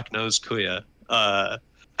 Locke knows Kuya.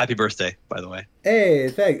 Happy birthday, by the way. Hey,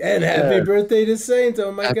 thanks. And happy birthday to Saint.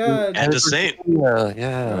 Oh my god. And to Saint.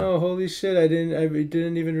 Yeah. Oh, holy shit. I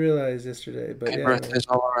didn't even realize yesterday. But happy birthdays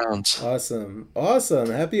all around. Awesome.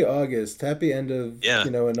 Happy August. Happy end of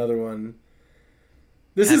another one.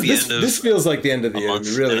 This feels like the end of the year.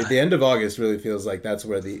 Month, really. The end of August really feels like that's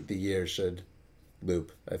where the year should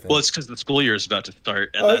loop, I think. Well, it's because the school year is about to start.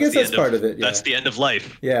 And I guess that's part of it. Yeah. That's the end of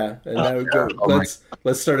life. Yeah. And now we go.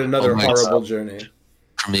 Let's start another horrible journey.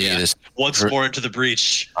 For me, once more into the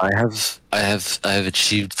breach. I have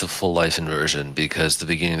achieved the full life inversion because the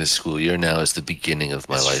beginning of the school year now is the beginning of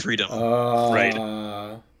my life. Freedom. Right.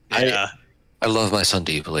 Yeah. I love my son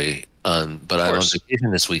deeply, but I'm on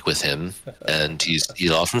vacation this week with him, and he's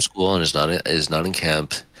off from school and is not in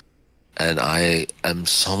camp, and I am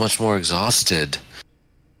so much more exhausted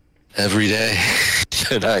every day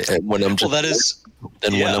when I'm just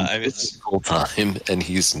when I'm full time and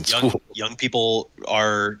he's in school. Young people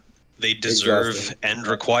they deserve and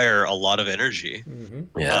require a lot of energy.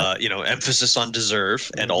 Mm-hmm. Yeah. Emphasis on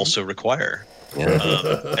deserve and also require.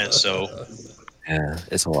 Yeah. And so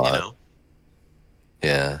it's a lot.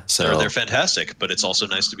 Yeah, so they're fantastic, but it's also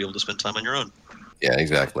nice to be able to spend time on your own. Yeah,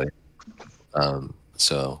 exactly.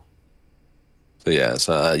 So I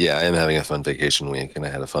am having a fun vacation week, and I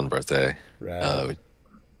had a fun birthday. Right.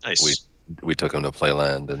 Nice. We took him to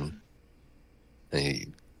Playland, and he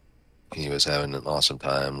was having an awesome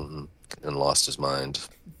time and lost his mind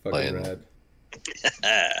playing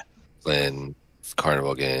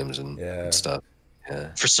carnival games and stuff.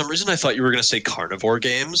 Yeah. For some reason, I thought you were going to say carnivore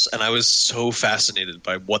games, and I was so fascinated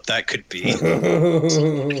by what that could be.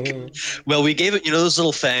 Well, we gave it, those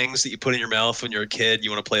little fangs that you put in your mouth when you're a kid.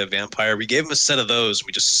 You want to play a vampire. We gave him a set of those.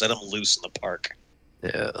 We just set them loose in the park.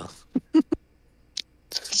 Yeah.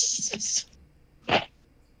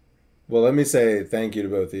 Well, let me say thank you to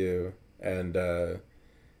both of you, and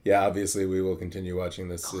obviously we will continue watching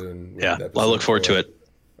this soon. Yeah, I look forward to it.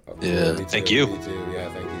 Yeah, thank you. Me too.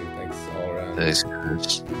 Yeah, thank you. Thanks all around. Thanks,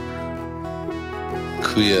 Chris.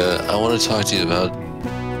 Kuya, I want to talk to you about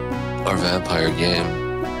our vampire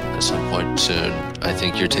game at some point soon. I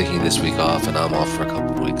think you're taking this week off, and I'm off for a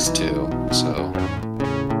couple of weeks too. So.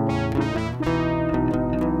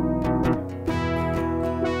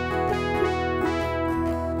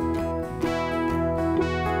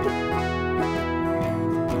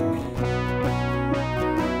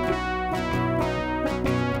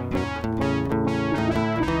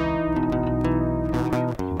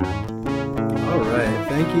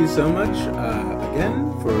 Thank you so much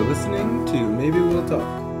again for listening to Maybe We'll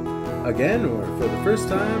Talk. Again, or for the first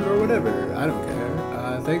time, or whatever. I don't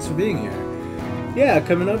care. Thanks for being here. Yeah,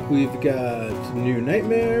 coming up, we've got New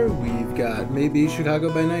Nightmare. We've got maybe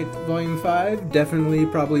Chicago by Night Volume 5. Definitely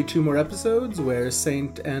probably 2 more episodes where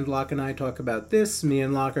Saint and Locke and I talk about this. Me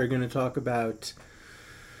and Locke are going to talk about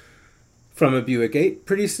From a Buick 8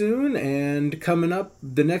 pretty soon, and coming up,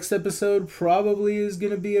 the next episode probably is going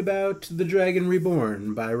to be about The Dragon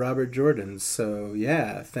Reborn by Robert Jordan. So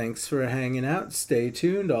yeah, thanks for hanging out. Stay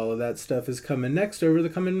tuned. All of that stuff is coming next over the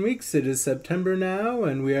coming weeks. It is September now,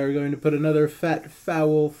 and we are going to put another fat,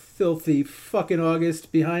 foul, filthy fucking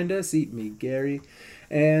August behind us. Eat me, Gary.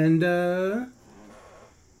 And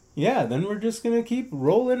yeah, then we're just going to keep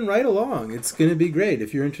rolling right along. It's going to be great.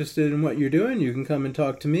 If you're interested in what you're doing, you can come and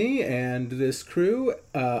talk to me and this crew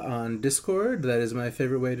on Discord. That is my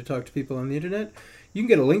favorite way to talk to people on the internet. You can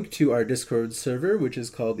get a link to our Discord server, which is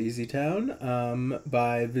called EasyTown,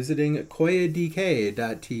 by visiting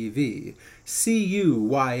cuyadk.tv.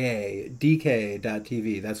 cuyadk.tv.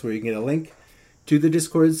 That's where you can get a link to the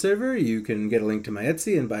Discord server. You can get a link to my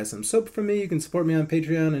Etsy and buy some soap from me. You can support me on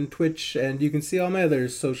Patreon and Twitch, and you can see all my other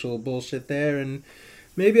social bullshit there. And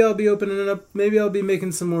maybe I'll be opening it up. Maybe I'll be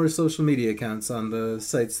making some more social media accounts on the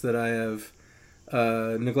sites that I have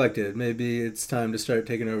neglected. Maybe it's time to start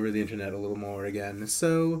taking over the internet a little more again.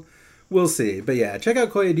 So we'll see. But yeah, check out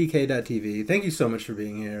koyadk.tv. Thank you so much for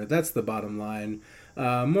being here. That's the bottom line.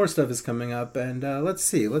 More stuff is coming up, and let's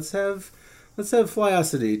see. Let's have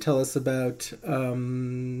Flyosity tell us about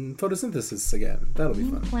photosynthesis again. That'll be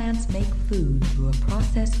fun. Plants make food through a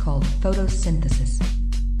process called photosynthesis.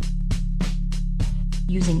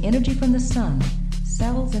 Using energy from the sun,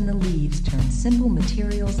 cells in the leaves turn simple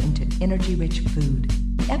materials into energy-rich food.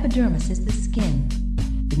 The epidermis is the skin.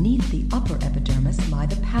 Beneath the upper epidermis lie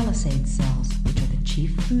the palisade cells, which are the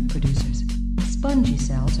chief food producers. Spongy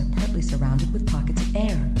cells are partly surrounded with pockets of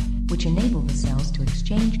air, which enable the cells to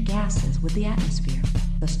exchange gases with the atmosphere.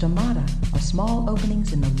 The stomata are small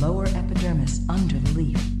openings in the lower epidermis under the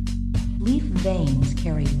leaf. Leaf veins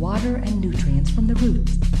carry water and nutrients from the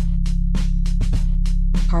roots.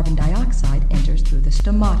 Carbon dioxide enters through the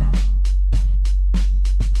stomata.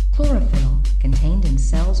 Chlorophyll, contained in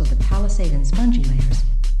cells of the palisade and spongy layers,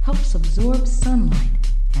 helps absorb sunlight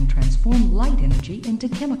and transform light energy into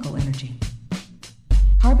chemical energy.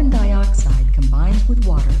 Carbon dioxide combines with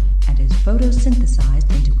water and is photosynthesized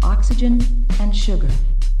into oxygen and sugar.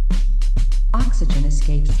 Oxygen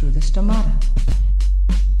escapes through the stomata.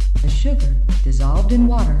 The sugar, dissolved in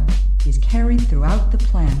water, is carried throughout the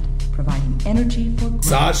plant, providing energy for growth.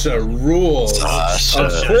 Sasha rules. Sasha.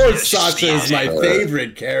 Of course, Sasha is my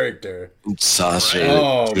favorite character.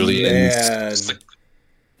 Sasha, really, man,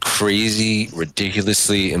 crazy,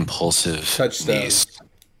 ridiculously impulsive. Touchdown.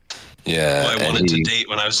 Yeah, I wanted to date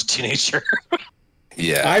when I was a teenager.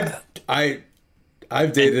 Yeah, I've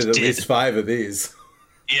dated at least 5 of these.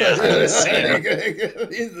 Yeah,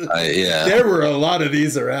 There were a lot of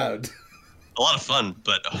these around. A lot of fun,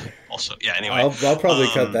 but also, yeah. Anyway, I'll probably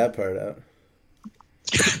cut that part out.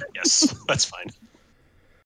 Yes, that's fine.